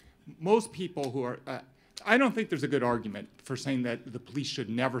 most people who are, I don't think there's a good argument for saying that the police should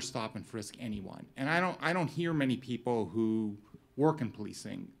never stop and frisk anyone, and I don't hear many people who work in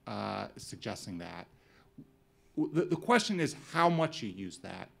policing suggesting that. The question is how much you use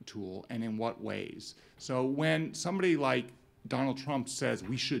that tool and in what ways. So when somebody like Donald Trump says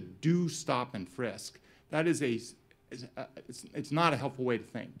we should do stop and frisk, that is it's not a helpful way to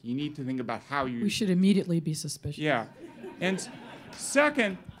think. You need to think about how you... We should immediately be suspicious. Yeah. And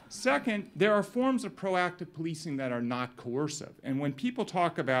second, there are forms of proactive policing that are not coercive. And when people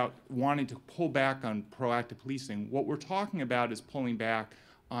talk about wanting to pull back on proactive policing, what we're talking about is pulling back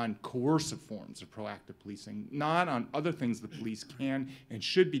on coercive forms of proactive policing, not on other things the police can and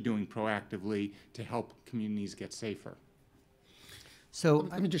should be doing proactively to help communities get safer. So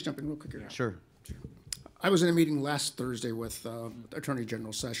Let me just jump in real quick here. Sure. I was in a meeting last Thursday with Attorney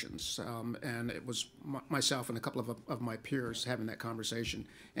General Sessions, and it was myself and a couple of my peers having that conversation,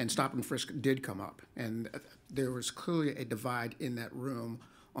 and stop and frisk did come up. And there was clearly a divide in that room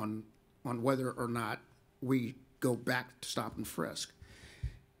on whether or not we go back to stop and frisk.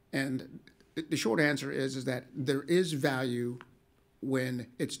 And the short answer is that there is value when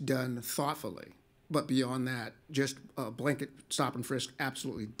it's done thoughtfully. But beyond that, just a blanket stop and frisk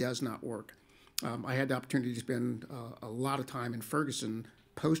absolutely does not work. I had the opportunity to spend a lot of time in Ferguson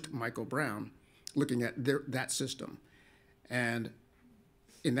post Michael Brown looking at that system. And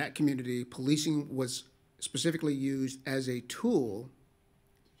in that community, policing was specifically used as a tool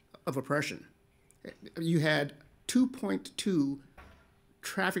of oppression. You had 2.2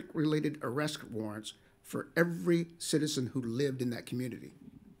 traffic-related arrest warrants for every citizen who lived in that community.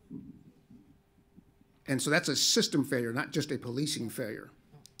 And so that's a system failure, not just a policing failure.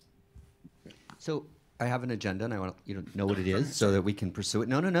 So I have an agenda, and I want you to know what it is so that we can pursue it.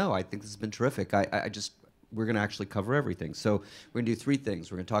 No. I think this has been terrific. We're going to actually cover everything. So we're going to do three things.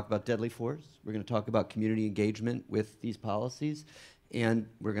 We're going to talk about deadly force. We're going to talk about community engagement with these policies. And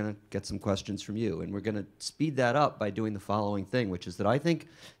we're going to get some questions from you. And we're going to speed that up by doing the following thing, which is that I think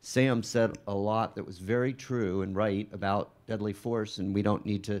Sam said a lot that was very true and right about deadly force, and we don't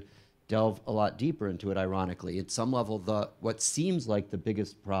need to delve a lot deeper into it, ironically. At some level, what seems like the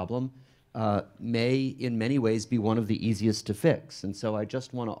biggest problem may, in many ways, be one of the easiest to fix. And so I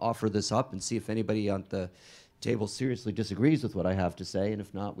just want to offer this up and see if anybody on the table seriously disagrees with what I have to say. And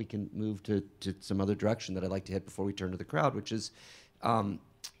if not, we can move to some other direction that I'd like to hit before we turn to the crowd, which is, and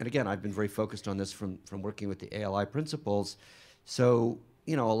again, I've been very focused on this from working with the ALI principles. So,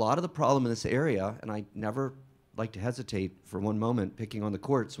 a lot of the problem in this area, and I never like to hesitate for one moment picking on the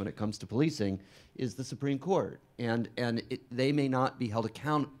courts when it comes to policing, is the Supreme Court. And they may not be held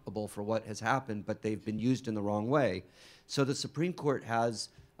accountable for what has happened, but they've been used in the wrong way. So the Supreme Court has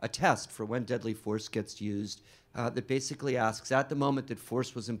a test for when deadly force gets used that basically asks, at the moment that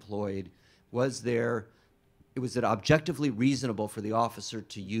force was employed, was it objectively reasonable for the officer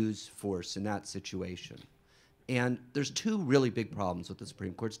to use force in that situation? And there's two really big problems with the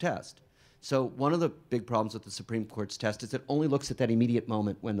Supreme Court's test. So one of the big problems with the Supreme Court's test is it only looks at that immediate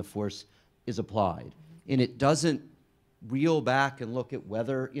moment when the force is applied. And it doesn't reel back and look at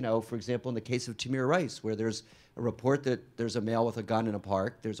whether, for example, in the case of Tamir Rice, where there's a report that there's a male with a gun in a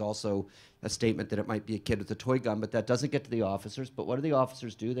park, there's also a statement that it might be a kid with a toy gun, but that doesn't get to the officers. But what do the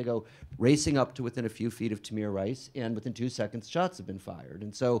officers do? They go racing up to within a few feet of Tamir Rice, and within 2 seconds, shots have been fired.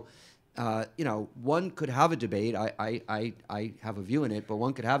 And so one could have a debate. I have a view in it, but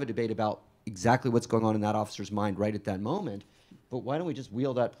one could have a debate about exactly what's going on in that officer's mind right at that moment. But why don't we just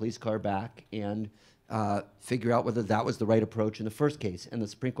wheel that police car back and figure out whether that was the right approach in the first case? And the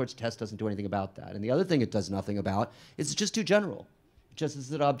Supreme Court's test doesn't do anything about that. And the other thing it does nothing about is it's just too general. Just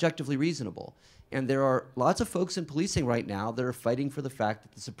is it objectively reasonable? And there are lots of folks in policing right now that are fighting for the fact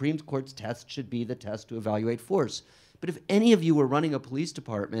that the Supreme Court's test should be the test to evaluate force. But if any of you were running a police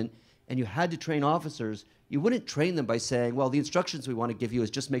department and you had to train officers, you wouldn't train them by saying, well, the instructions we want to give you is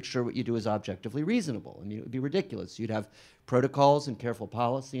just make sure what you do is objectively reasonable. I mean, it would be ridiculous. You'd have protocols and careful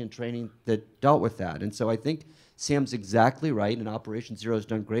policy and training that dealt with that. And so I think Sam's exactly right, and Operation Zero has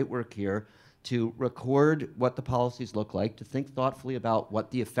done great work here to record what the policies look like, to think thoughtfully about what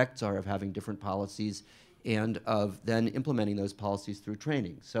the effects are of having different policies, and of then implementing those policies through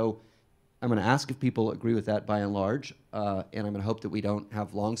training. So I'm going to ask if people agree with that by and large, and I'm going to hope that we don't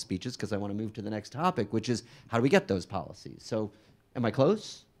have long speeches because I want to move to the next topic, which is how do we get those policies? So am I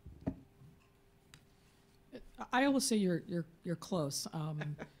close? I always say you're close.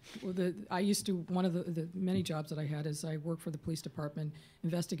 I used to, one of the many jobs that I had is I worked for the police department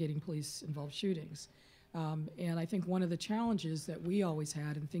investigating police-involved shootings. And I think one of the challenges that we always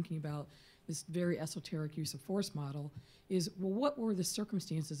had in thinking about this very esoteric use of force model is, well, what were the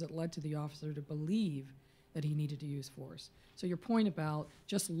circumstances that led to the officer to believe that he needed to use force? So your point about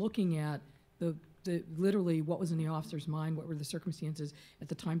just looking at the literally what was in the officer's mind, what were the circumstances at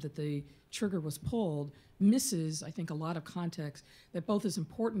the time that the trigger was pulled, misses, I think, a lot of context that both is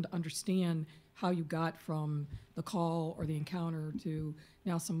important to understand how you got from the call or the encounter to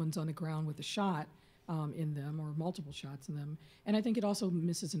now someone's on the ground with a shot in them or multiple shots in them. And I think it also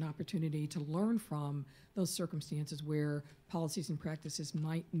misses an opportunity to learn from those circumstances where policies and practices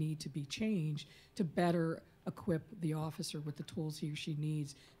might need to be changed to better equip the officer with the tools he or she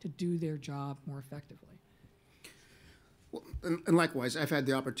needs to do their job more effectively. Well, and likewise, I've had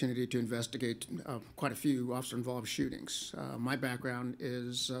the opportunity to investigate quite a few officer-involved shootings. My background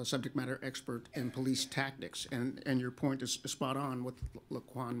is subject matter expert in police tactics, and your point is spot on with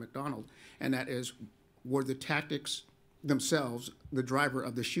Laquan McDonald, and that is, were the tactics themselves the driver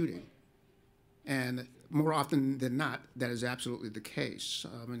of the shooting? And more often than not, that is absolutely the case.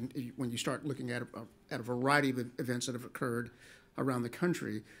 And when you start looking at a variety of events that have occurred around the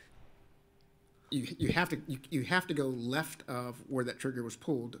country, you have to go left of where that trigger was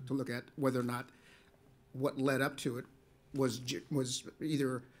pulled to look at whether or not what led up to it was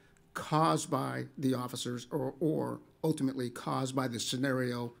either caused by the officers or ultimately caused by the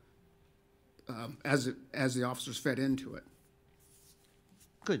scenario as the officers fed into it.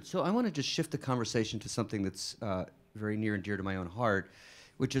 Good. So I want to just shift the conversation to something that's very near and dear to my own heart,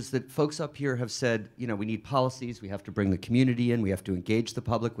 which is that folks up here have said, we need policies, we have to bring the community in, we have to engage the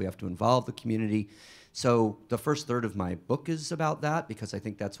public, we have to involve the community. So the first third of my book is about that because I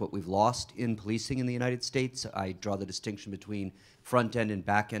think that's what we've lost in policing in the United States. I draw the distinction between front end and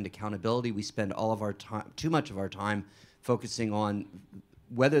back end accountability. We spend all of our time, too much of our time, focusing on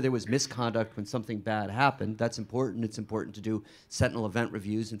whether there was misconduct when something bad happened. That's important. It's important to do sentinel event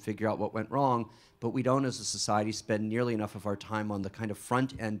reviews and figure out what went wrong, but we don't as a society spend nearly enough of our time on the kind of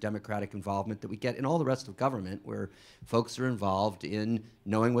front-end democratic involvement that we get in all the rest of government, where folks are involved in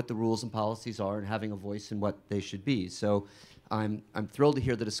knowing what the rules and policies are and having a voice in what they should be. So I'm thrilled to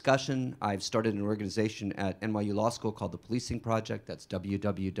hear the discussion. I've started an organization at NYU Law School called the Policing Project. That's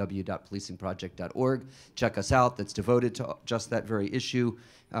www.policingproject.org. Check us out. That's devoted to just that very issue.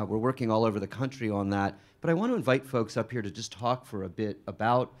 We're working all over the country on that. But I want to invite folks up here to just talk for a bit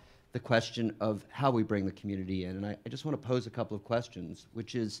about the question of how we bring the community in. And I just want to pose a couple of questions,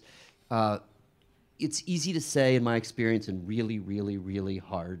 which is, it's easy to say in my experience and really, really, really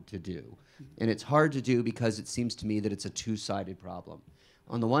hard to do. And it's hard to do because it seems to me that it's a two-sided problem.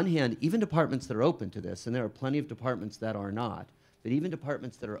 On the one hand, even departments that are open to this, and there are plenty of departments that are not, but even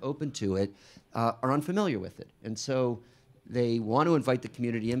departments that are open to it are unfamiliar with it. And so they want to invite the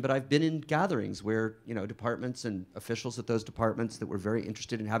community in, but I've been in gatherings where departments and officials at those departments that were very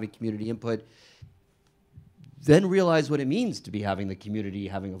interested in having community input then realize what it means to be having the community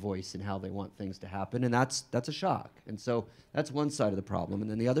having a voice in how they want things to happen, and that's a shock. And so that's one side of the problem. And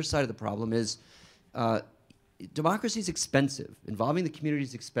then the other side of the problem is democracy is expensive. Involving the community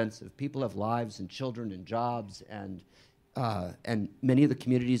is expensive. People have lives and children and jobs, and many of the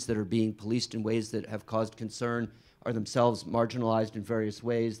communities that are being policed in ways that have caused concern are themselves marginalized in various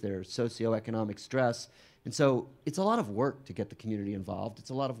ways. There's socioeconomic stress. And so it's a lot of work to get the community involved. It's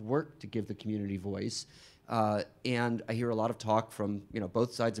a lot of work to give the community voice. And I hear a lot of talk from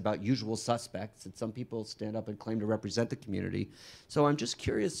both sides about usual suspects, and some people stand up and claim to represent the community. So I'm just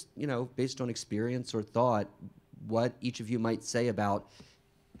curious, based on experience or thought, what each of you might say about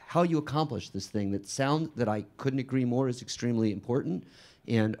how you accomplish this thing that I couldn't agree more is extremely important,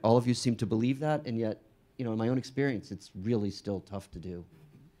 and all of you seem to believe that, and yet, in my own experience, it's really still tough to do.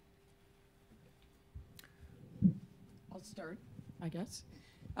 I'll start, I guess.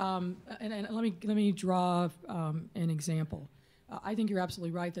 And let me draw an example. I think you're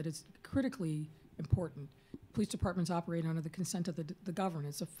absolutely right that it's critically important. Police departments operate under the consent of the governed.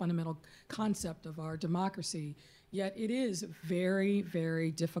 It's a fundamental concept of our democracy. Yet it is very,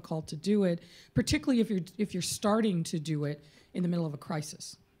 very difficult to do it, particularly if you're starting to do it in the middle of a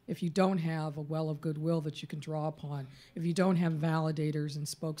crisis. If you don't have a well of goodwill that you can draw upon, if you don't have validators and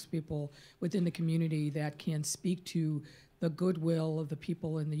spokespeople within the community that can speak to the goodwill of the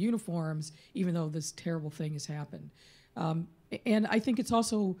people in the uniforms, even though this terrible thing has happened. And I think it's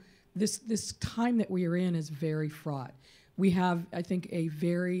also, this time that we are in is very fraught. We have, I think, a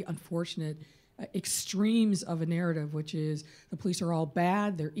very unfortunate extremes of a narrative, which is the police are all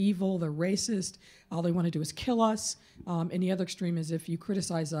bad, they're evil, they're racist, all they want to do is kill us. And the other extreme is if you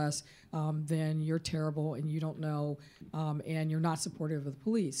criticize us, then you're terrible and you don't know, and you're not supportive of the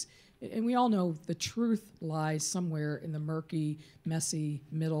police. And we all know the truth lies somewhere in the murky, messy,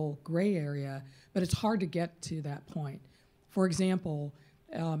 middle gray area, but it's hard to get to that point. For example,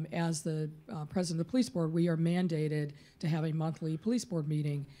 as the president of the police board, we are mandated to have a monthly police board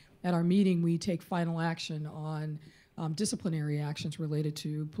meeting. At our meeting, we take final action on disciplinary actions related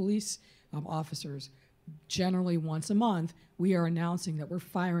to police officers. Generally, once a month, we are announcing that we're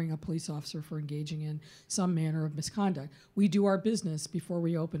firing a police officer for engaging in some manner of misconduct. We do our business before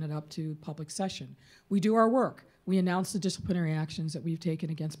we open it up to public session. We do our work. We announce the disciplinary actions that we've taken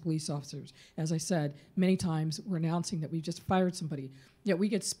against police officers. As I said, many times we're announcing that we've just fired somebody. Yet we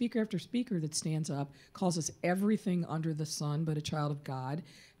get speaker after speaker that stands up, calls us everything under the sun but a child of God,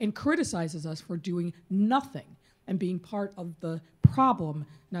 and criticizes us for doing nothing and being part of the problem,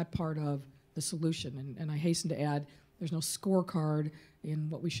 not part of the solution. And I hasten to add, there's no scorecard in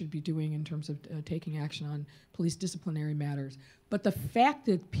what we should be doing in terms of taking action on police disciplinary matters. But the fact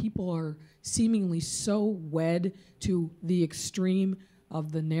that people are seemingly so wed to the extreme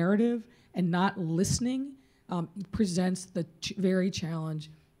of the narrative and not listening presents the very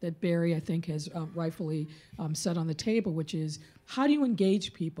challenge that Barry, I think, has rightfully set on the table, which is how do you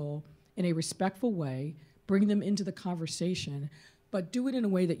engage people in a respectful way, bring them into the conversation, but do it in a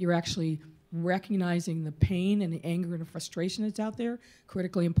way that you're actually recognizing the pain and the anger and the frustration that's out there,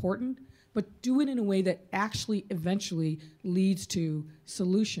 critically important, but do it in a way that actually eventually leads to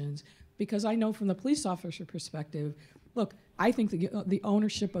solutions. Because I know from the police officer perspective, look, I think the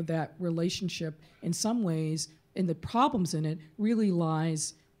ownership of that relationship in some ways, and the problems in it, really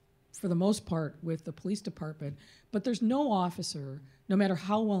lies, for the most part, with the police department. But there's no officer, no matter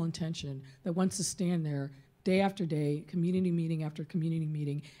how well-intentioned, that wants to stand there day after day, community meeting after community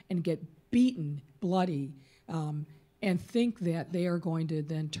meeting, and get beaten, bloody, and think that they are going to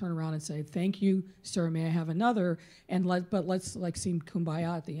then turn around and say, "Thank you, sir, may I have another?" And let's like seem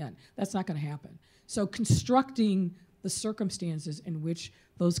kumbaya at the end. That's not going to happen. So constructing the circumstances in which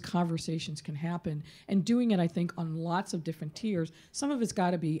those conversations can happen, and doing it, I think, on lots of different tiers. Some of it's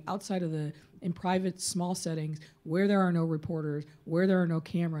got to be outside of in private, small settings, where there are no reporters, where there are no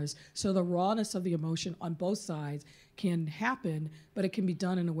cameras, so the rawness of the emotion on both sides can happen, but it can be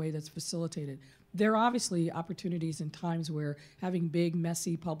done in a way that's facilitated. There are obviously opportunities and times where having big,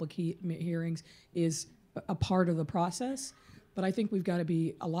 messy public hearings is a part of the process, but I think we've got to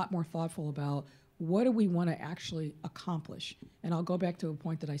be a lot more thoughtful about what do we want to actually accomplish. And I'll go back to a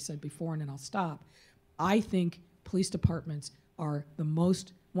point that I said before, and then I'll stop. I think police departments are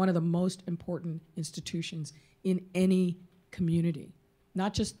one of the most important institutions in any community,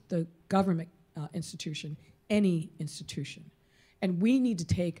 not just the government institution, any institution. And we need to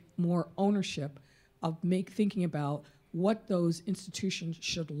take more ownership of thinking about what those institutions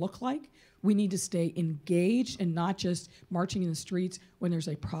should look like. We need to stay engaged and not just marching in the streets when there's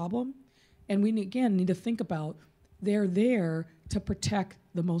a problem. And we, again, need to think about they're there to protect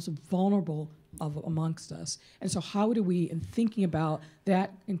the most vulnerable amongst us. And so how do we, in thinking about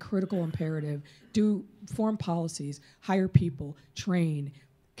that in critical imperative, form policies, hire people, train,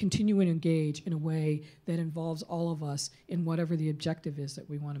 continue and engage in a way that involves all of us in whatever the objective is that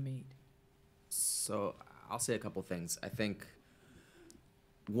we want to meet? So I'll say a couple things. I think,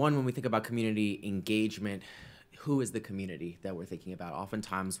 one, when we think about community engagement, who is the community that we're thinking about?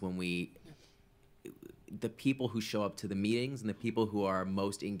 Oftentimes when the people who show up to the meetings and the people who are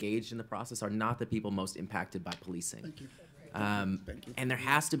most engaged in the process are not the people most impacted by policing. Thank you. And there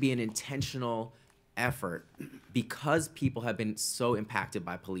has to be an intentional effort because people have been so impacted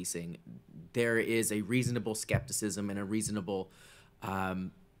by policing. There is a reasonable skepticism and a reasonable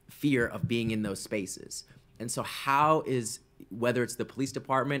fear of being in those spaces. And so how is, whether it's the police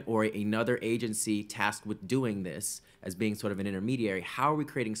department or another agency tasked with doing this as being sort of an intermediary, how are we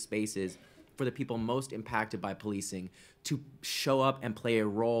creating spaces for the people most impacted by policing to show up and play a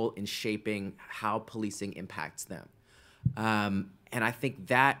role in shaping how policing impacts them? And I think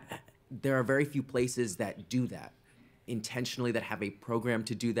that there are very few places that do that intentionally, that have a program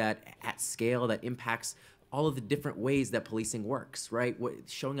to do that at scale that impacts all of the different ways that policing works, right?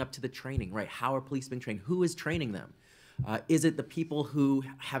 Showing up to the training, right? How are police being trained? Who is training them? Is it the people who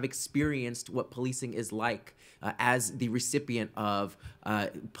have experienced what policing is like as the recipient of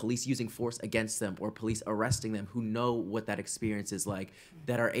police using force against them or police arresting them, who know what that experience is like,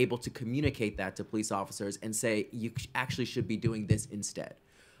 that are able to communicate that to police officers and say, you actually should be doing this instead?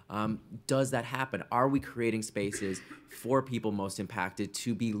 Does that happen? Are we creating spaces for people most impacted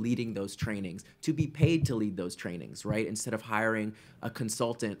to be leading those trainings, to be paid to lead those trainings, right? Instead of hiring a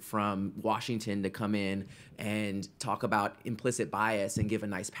consultant from Washington to come in and talk about implicit bias and give a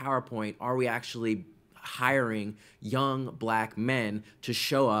nice PowerPoint, are we actually hiring young black men to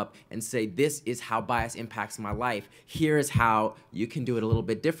show up and say, this is how bias impacts my life. Here is how you can do it a little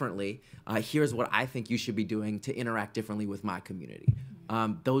bit differently. Here's what I think you should be doing to interact differently with my community.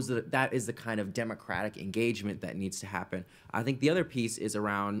 That is the kind of democratic engagement that needs to happen. I think the other piece is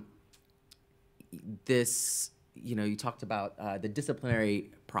around this, you talked about the disciplinary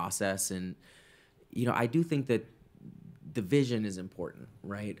process, and, I do think that the vision is important,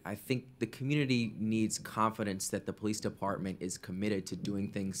 right? I think the community needs confidence that the police department is committed to doing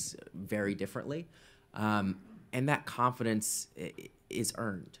things very differently. And that confidence is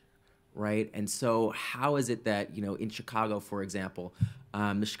earned, right? And so how is it that, in Chicago, for example,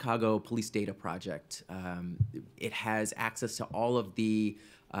 the Chicago Police Data Project, it has access to all of the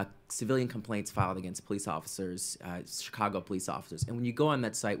civilian complaints filed against police officers, Chicago police officers. And when you go on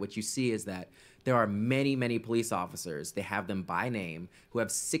that site, what you see is that there are many, many police officers, they have them by name, who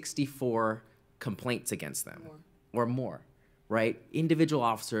have 64 complaints against them or more, right? Individual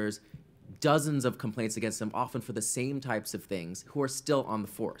officers, dozens of complaints against them, often for the same types of things, who are still on the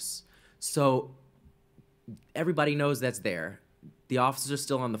force. So everybody knows that's there. The officers are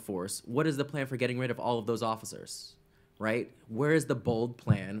still on the force. What is the plan for getting rid of all of those officers, right? Where is the bold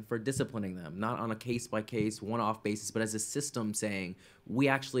plan for disciplining them? Not on a case-by-case, one-off basis, but as a system saying, we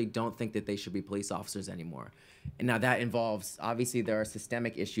actually don't think that they should be police officers anymore. And now that involves, obviously, there are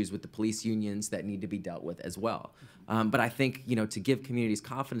systemic issues with the police unions that need to be dealt with as well. But I think, to give communities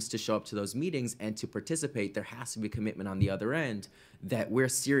confidence to show up to those meetings and to participate, there has to be commitment on the other end that we're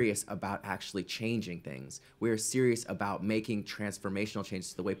serious about actually changing things. We're serious about making transformational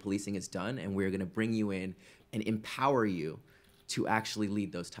changes to the way policing is done, and we're gonna bring you in and empower you to actually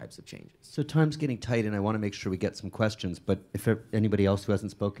lead those types of changes. So time's getting tight, and I want to make sure we get some questions, but if anybody else who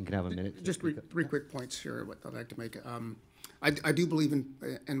hasn't spoken can have a minute. Just three quick points here, what I'd like to make. I do believe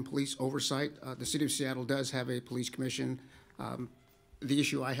in police oversight. The city of Seattle does have a police commission. The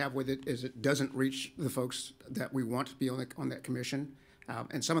issue I have with it is it doesn't reach the folks that we want to be on that commission.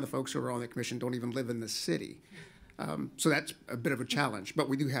 And some of the folks who are on that commission don't even live in the city. So that's a bit of a challenge, but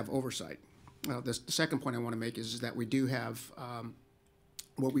we do have oversight. The second point I want to make is that we do have,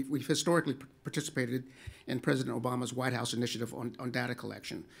 we've historically participated in President Obama's White House initiative on data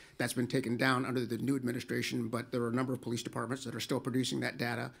collection. That's been taken down under the new administration, but there are a number of police departments that are still producing that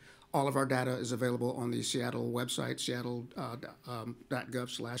data. All of our data is available on the Seattle website,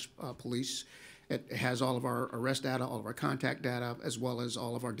 seattle.gov/police. It has all of our arrest data, all of our contact data, as well as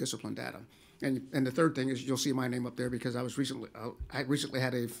all of our discipline data. And the third thing is you'll see my name up there because I recently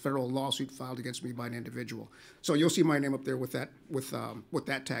had a federal lawsuit filed against me by an individual. So you'll see my name up there with that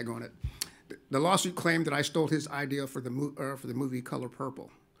tag on it. The lawsuit claimed that I stole his idea for the movie Color Purple.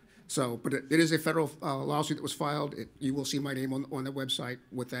 So, but it is a federal lawsuit that was filed. You will see my name on the website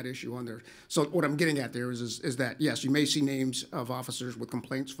with that issue on there. So what I'm getting at there is that yes, you may see names of officers with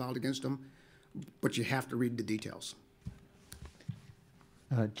complaints filed against them, but you have to read the details.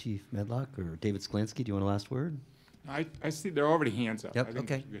 Chief Medlock or David Sklansky, do you want a last word? I see there are already hands up. Yep.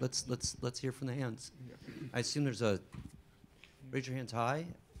 Okay. Let's hear from the hands. I assume there's a raise your hands high.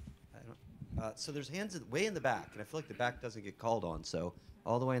 So there's hands way in the back, and I feel like the back doesn't get called on. So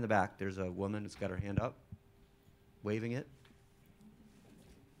all the way in the back, there's a woman who's got her hand up, waving it.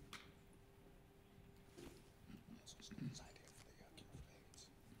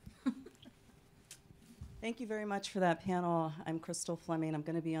 Thank you very much for that panel. I'm Crystal Fleming. I'm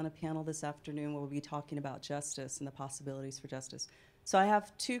going to be on a panel this afternoon where we'll be talking about justice and the possibilities for justice. So I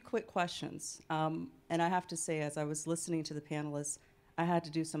have two quick questions. And I have to say, as I was listening to the panelists, I had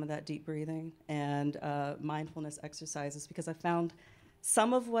to do some of that deep breathing and mindfulness exercises because I found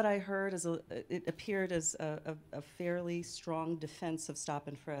some of what I heard it appeared as a fairly strong defense of stop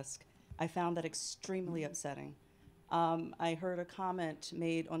and frisk. I found that extremely upsetting. I heard a comment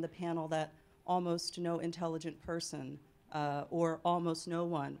made on the panel that almost no intelligent person or almost no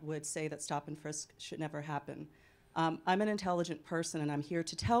one would say that stop and frisk should never happen. I'm an intelligent person, and I'm here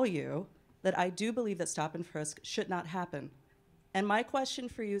to tell you that I do believe that stop and frisk should not happen. And my question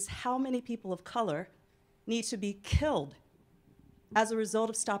for you is, how many people of color need to be killed as a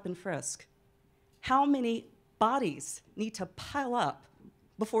result of stop and frisk? How many bodies need to pile up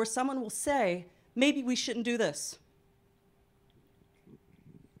before someone will say, maybe we shouldn't do this?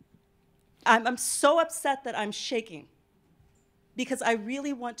 I'm so upset that I'm shaking because I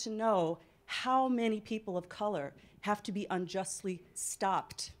really want to know how many people of color have to be unjustly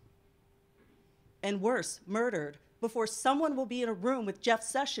stopped and worse, murdered, before someone will be in a room with Jeff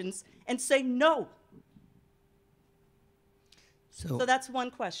Sessions and say no. So that's one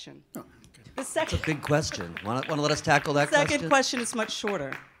question. Oh, okay. The second, That's a big question. Want to let us tackle that question? second question is much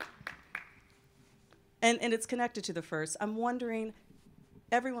shorter. And it's connected to the first. I'm wondering,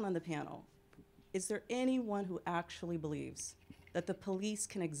 everyone on the panel, is there anyone who actually believes that the police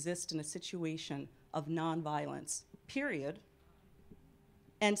can exist in a situation of nonviolence, period,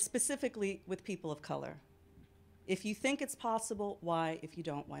 and specifically with people of color? If you think it's possible, why? If you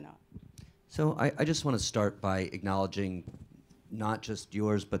don't, why not? So I just want to start by acknowledging not just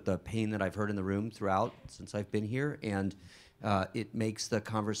yours, but the pain that I've heard in the room throughout since I've been here. And it makes the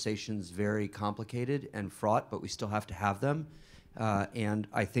conversations very complicated and fraught, but we still have to have them. And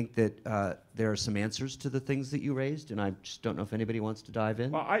I think that there are some answers to the things that you raised, and I just don't know if anybody wants to dive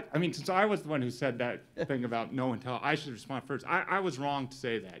in. Well, I mean, since I was the one who said that thing about no intelligence, I should respond first. I was wrong to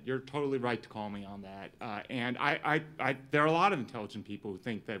say that. You're totally right to call me on that. And there are a lot of intelligent people who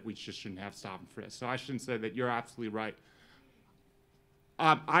think that we just shouldn't have stop and frisk. So I shouldn't say that. You're absolutely right.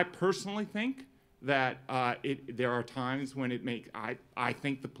 I personally think that there are times when I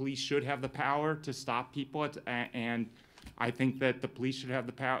think the police should have the power to stop people, and I think that the police should have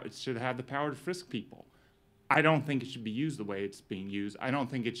the power to frisk people. I don't think it should be used the way it's being used. I don't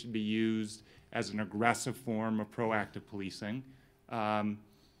think it should be used as an aggressive form of proactive policing.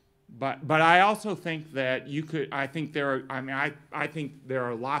 But I also think that you could. I think there are. I mean, I think there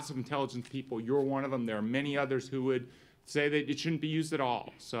are lots of intelligent people. You're one of them. There are many others who would say that it shouldn't be used at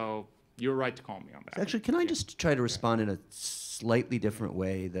all. So you're right to call me on that. Actually, can I just try to respond in a slightly different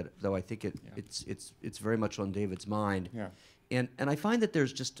way, that though I think it's very much on David's mind. Yeah. And I find that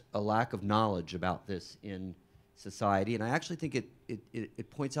there's just a lack of knowledge about this in society, and I actually think it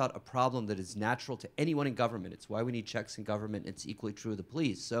points out a problem that is natural to anyone in government. It's why we need checks in government. It's equally true of the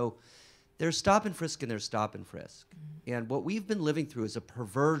police. So there's stop and frisk and there's stop and frisk. Mm-hmm. And what we've been living through is a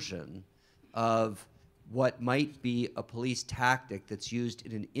perversion of what might be a police tactic that's used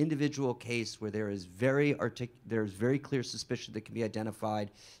in an individual case where there is very clear suspicion that can be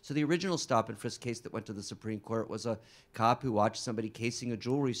identified. So the original stop and frisk case that went to the Supreme Court was a cop who watched somebody casing a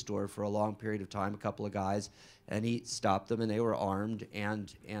jewelry store for a long period of time, a couple of guys, and he stopped them, and they were armed.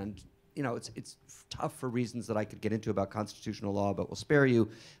 And you know, it's tough for reasons that I could get into about constitutional law, but we'll spare you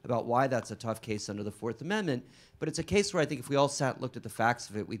about why that's a tough case under the Fourth Amendment. But it's a case where I think if we all sat and looked at the facts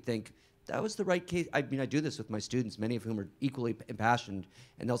of it, we'd think, that was the right case. I mean, I do this with my students, many of whom are equally impassioned,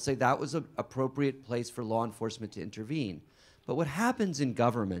 and they'll say that was an appropriate place for law enforcement to intervene. But what happens in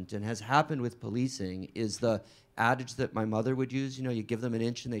government and has happened with policing is the adage that my mother would use, you know, you give them an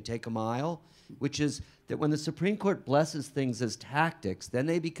inch and they take a mile, which is that when the Supreme Court blesses things as tactics, then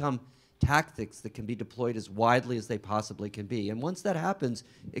they become tactics that can be deployed as widely as they possibly can be. And once that happens,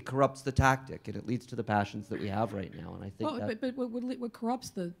 it corrupts the tactic, and it leads to the passions that we have right now. And I think but what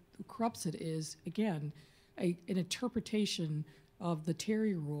corrupts it is, again, an interpretation of the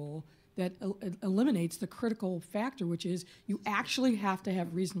Terry rule that eliminates the critical factor, which is you actually have to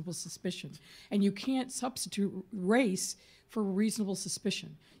have reasonable suspicion. And you can't substitute race for reasonable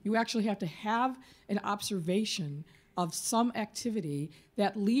suspicion. You actually have to have an observation of some activity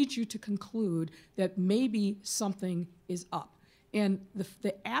that leads you to conclude that maybe something is up. And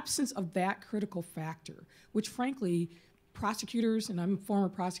the absence of that critical factor, which frankly prosecutors, and I'm a former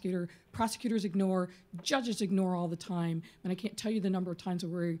prosecutor, prosecutors ignore, judges ignore all the time, and I can't tell you the number of times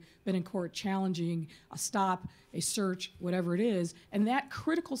where we've been in court challenging a stop, a search, whatever it is, and that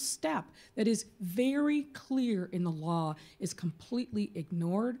critical step that is very clear in the law is completely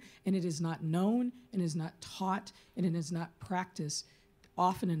ignored, and it is not known, and is not taught, and it is not practiced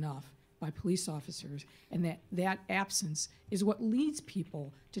often enough by police officers, and that absence is what leads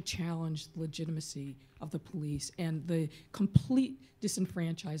people to challenge the legitimacy of the police and the complete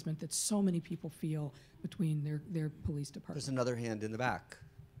disenfranchisement that so many people feel between their police department. There's another hand in the back,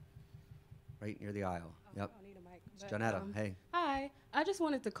 right near the aisle. Yep. I don't need a mic. It's Jonetta, hey. Hi. I just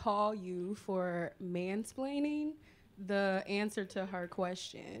wanted to call you for mansplaining the answer to her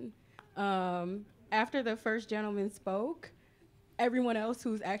question. After the first gentleman spoke, everyone else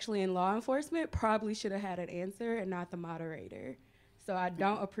who's actually in law enforcement probably should have had an answer and not the moderator. So I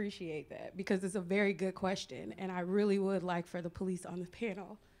don't appreciate that because it's a very good question, and I really would like for the police on the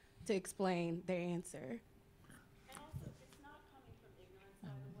panel to explain their answer. And also, it's not coming from ignorance, by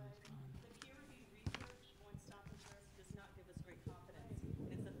the way. The peer-reviewed research on stop and frisk does not give us great confidence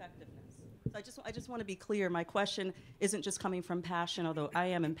in its effectiveness. So I just want to be clear. My question isn't just coming from passion, although I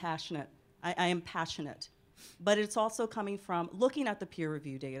am impassionate. I am passionate. But it's also coming from looking at the peer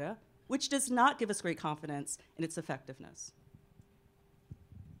review data, which does not give us great confidence in its effectiveness.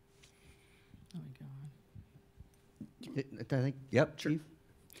 Oh my God. I think, yep, Chief.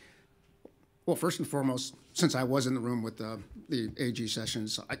 Well, first and foremost, since I was in the room with the AG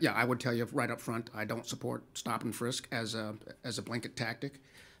sessions, I would tell you right up front, I don't support stop and frisk as a blanket tactic.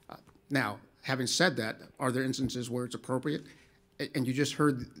 Now, having said that, are there instances where it's appropriate? And you just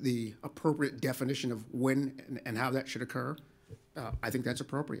heard the appropriate definition of when and how that should occur. I think that's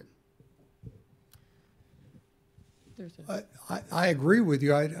appropriate. I agree with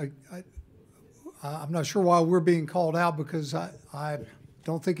you. I'm not sure why we're being called out because I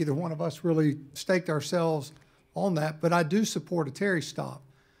don't think either one of us really staked ourselves on that. But I do support a Terry stop,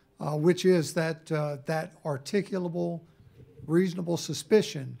 which is that articulable, reasonable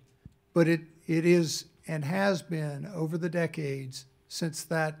suspicion. But it is and has been over the decades since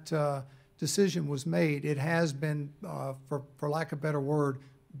that decision was made. It has been, for lack of a better word,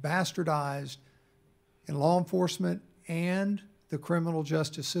 bastardized in law enforcement and the criminal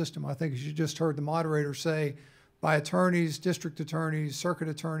justice system. I think as you just heard the moderator say, by attorneys, district attorneys, circuit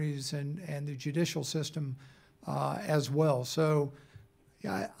attorneys, and the judicial system as well. So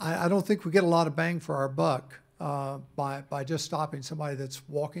yeah, I don't think we get a lot of bang for our buck by just stopping somebody that's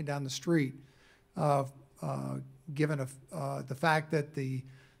walking down the street. Given the fact that the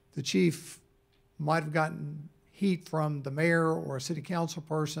chief might have gotten heat from the mayor or a city council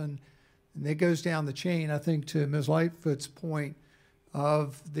person, and it goes down the chain, I think, to Ms. Lightfoot's point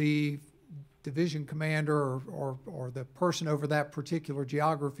of the division commander or the person over that particular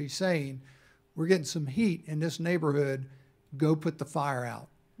geography saying, we're getting some heat in this neighborhood, go put the fire out.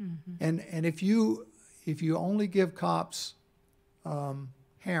 Mm-hmm. And if you only give cops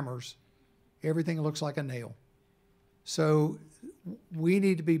hammers, everything looks like a nail. So we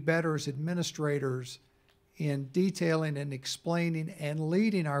need to be better as administrators in detailing and explaining and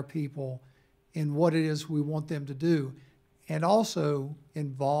leading our people in what it is we want them to do, and also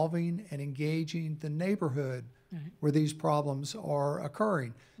involving and engaging the neighborhood where these problems are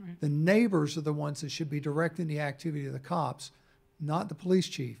occurring. The neighbors are the ones that should be directing the activity of the cops, not the police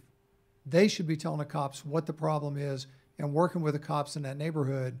chief. They should be telling the cops what the problem is and working with the cops in that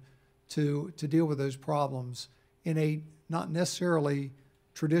neighborhood to deal with those problems in a not necessarily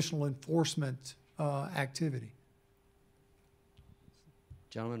traditional enforcement activity.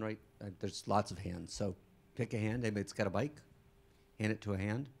 Gentlemen, right, there's lots of hands, so pick a hand. Anybody that's got a bike, hand it to a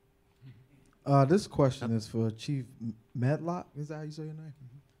hand. This question is for Chief Medlock. Is that how you say your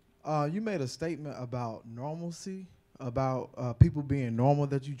name? You made a statement about normalcy, about people being normal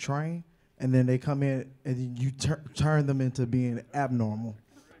that you train, and then they come in and you turn them into being abnormal.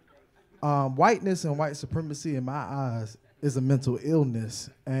 Whiteness and white supremacy, in my eyes, is a mental illness,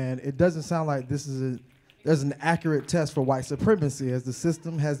 and it doesn't sound like there's an accurate test for white supremacy, as the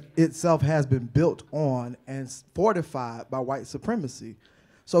system has been built on and fortified by white supremacy.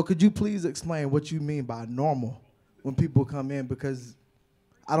 So could you please explain what you mean by normal when people come in, because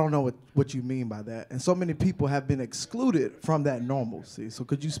I don't know what you mean by that, and so many people have been excluded from that normalcy. So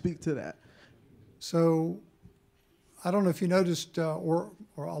could you speak to that? So I don't know if you noticed, or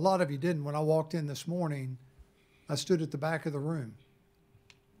a lot of you didn't, when I walked in this morning, I stood at the back of the room.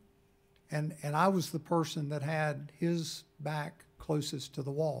 And I was the person that had his back closest to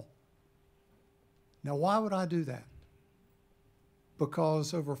the wall. Now, why would I do that? because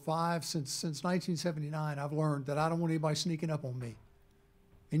since 1979, I've learned that I don't want anybody sneaking up on me.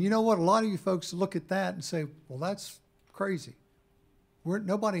 And you know what? A lot of you folks look at that and say, well, that's crazy.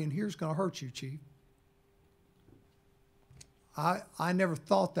 Nobody in here is going to hurt you, Chief. I never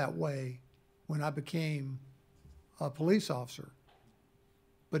thought that way when I became a police officer.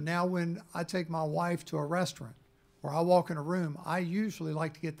 But now when I take my wife to a restaurant or I walk in a room, I usually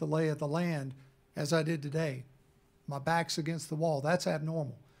like to get the lay of the land as I did today. My back's against the wall. That's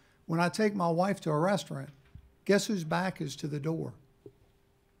abnormal. When I take my wife to a restaurant, guess whose back is to the door?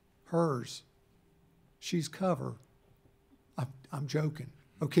 Hers. She's covered. I'm joking.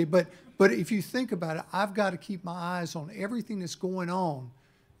 Okay, but if you think about it, I've got to keep my eyes on everything that's going on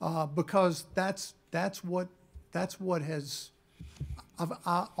because that's what has.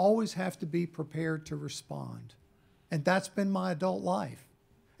 I always have to be prepared to respond, and that's been my adult life.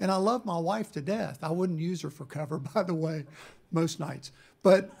 And I love my wife to death. I wouldn't use her for cover, by the way, most nights.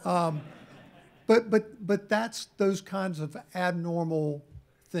 But that's those kinds of abnormal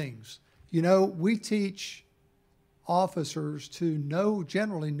things. You know, we teach officers to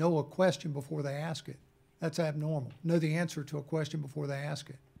generally know a question before they ask it. That's abnormal. Know the answer to a question before they ask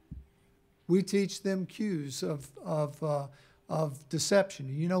it. We teach them cues of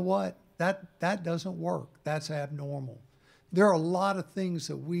deception. You know what? That doesn't work. That's abnormal. There are a lot of things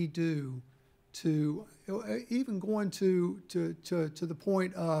that we do to even going to the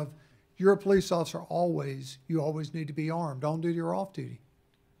point of you're a police officer always. You always need to be armed, on duty or off duty.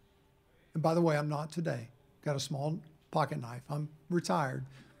 And by the way, I'm not today. Got a small pocket knife. I'm retired.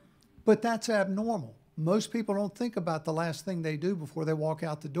 But that's abnormal. Most people don't think about the last thing they do before they walk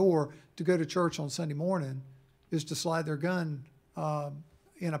out the door to go to church on Sunday morning is to slide their gun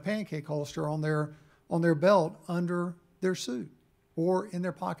in a pancake holster on their belt under their suit or in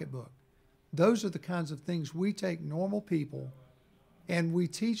their pocketbook. Those are the kinds of things we take normal people and we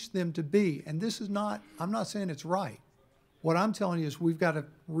teach them to be. And this is not, I'm not saying it's right. What I'm telling you is we've got to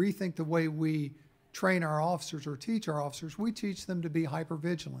rethink the way we train our officers or teach our officers. We teach them to be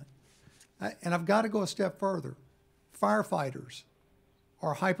hypervigilant. And I've got to go a step further. Firefighters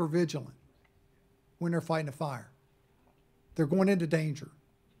are hypervigilant when they're fighting a fire. They're going into danger.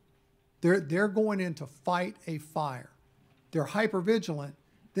 They're going in to fight a fire. They're hypervigilant.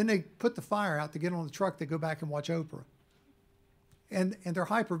 Then they put the fire out, they get on the truck, they go back and watch Oprah. And their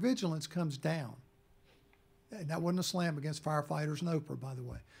hypervigilance comes down. And that wasn't a slam against firefighters and Oprah, by the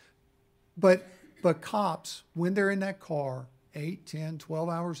way. But cops, when they're in that car 8, 10, 12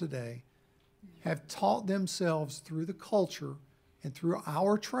 hours a day, have taught themselves through the culture and through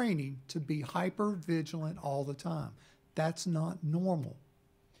our training to be hyper-vigilant all the time. That's not normal.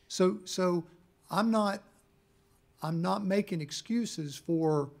 So I'm not making excuses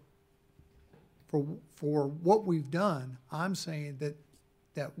for what we've done. I'm saying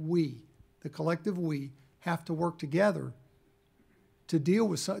that we, the collective we, have to work together to deal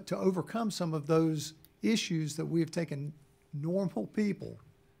with, to overcome some of those issues that we have taken normal people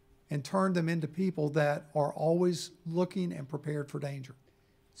and turned them into people that are always looking and prepared for danger.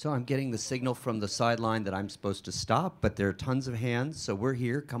 So I'm getting the signal from the sideline that I'm supposed to stop, but there are tons of hands, so we're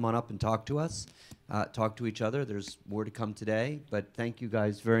here. Come on up and talk to us, talk to each other. There's more to come today, but thank you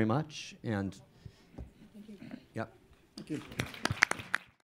guys very much. And, Thank you. Yep. Thank you.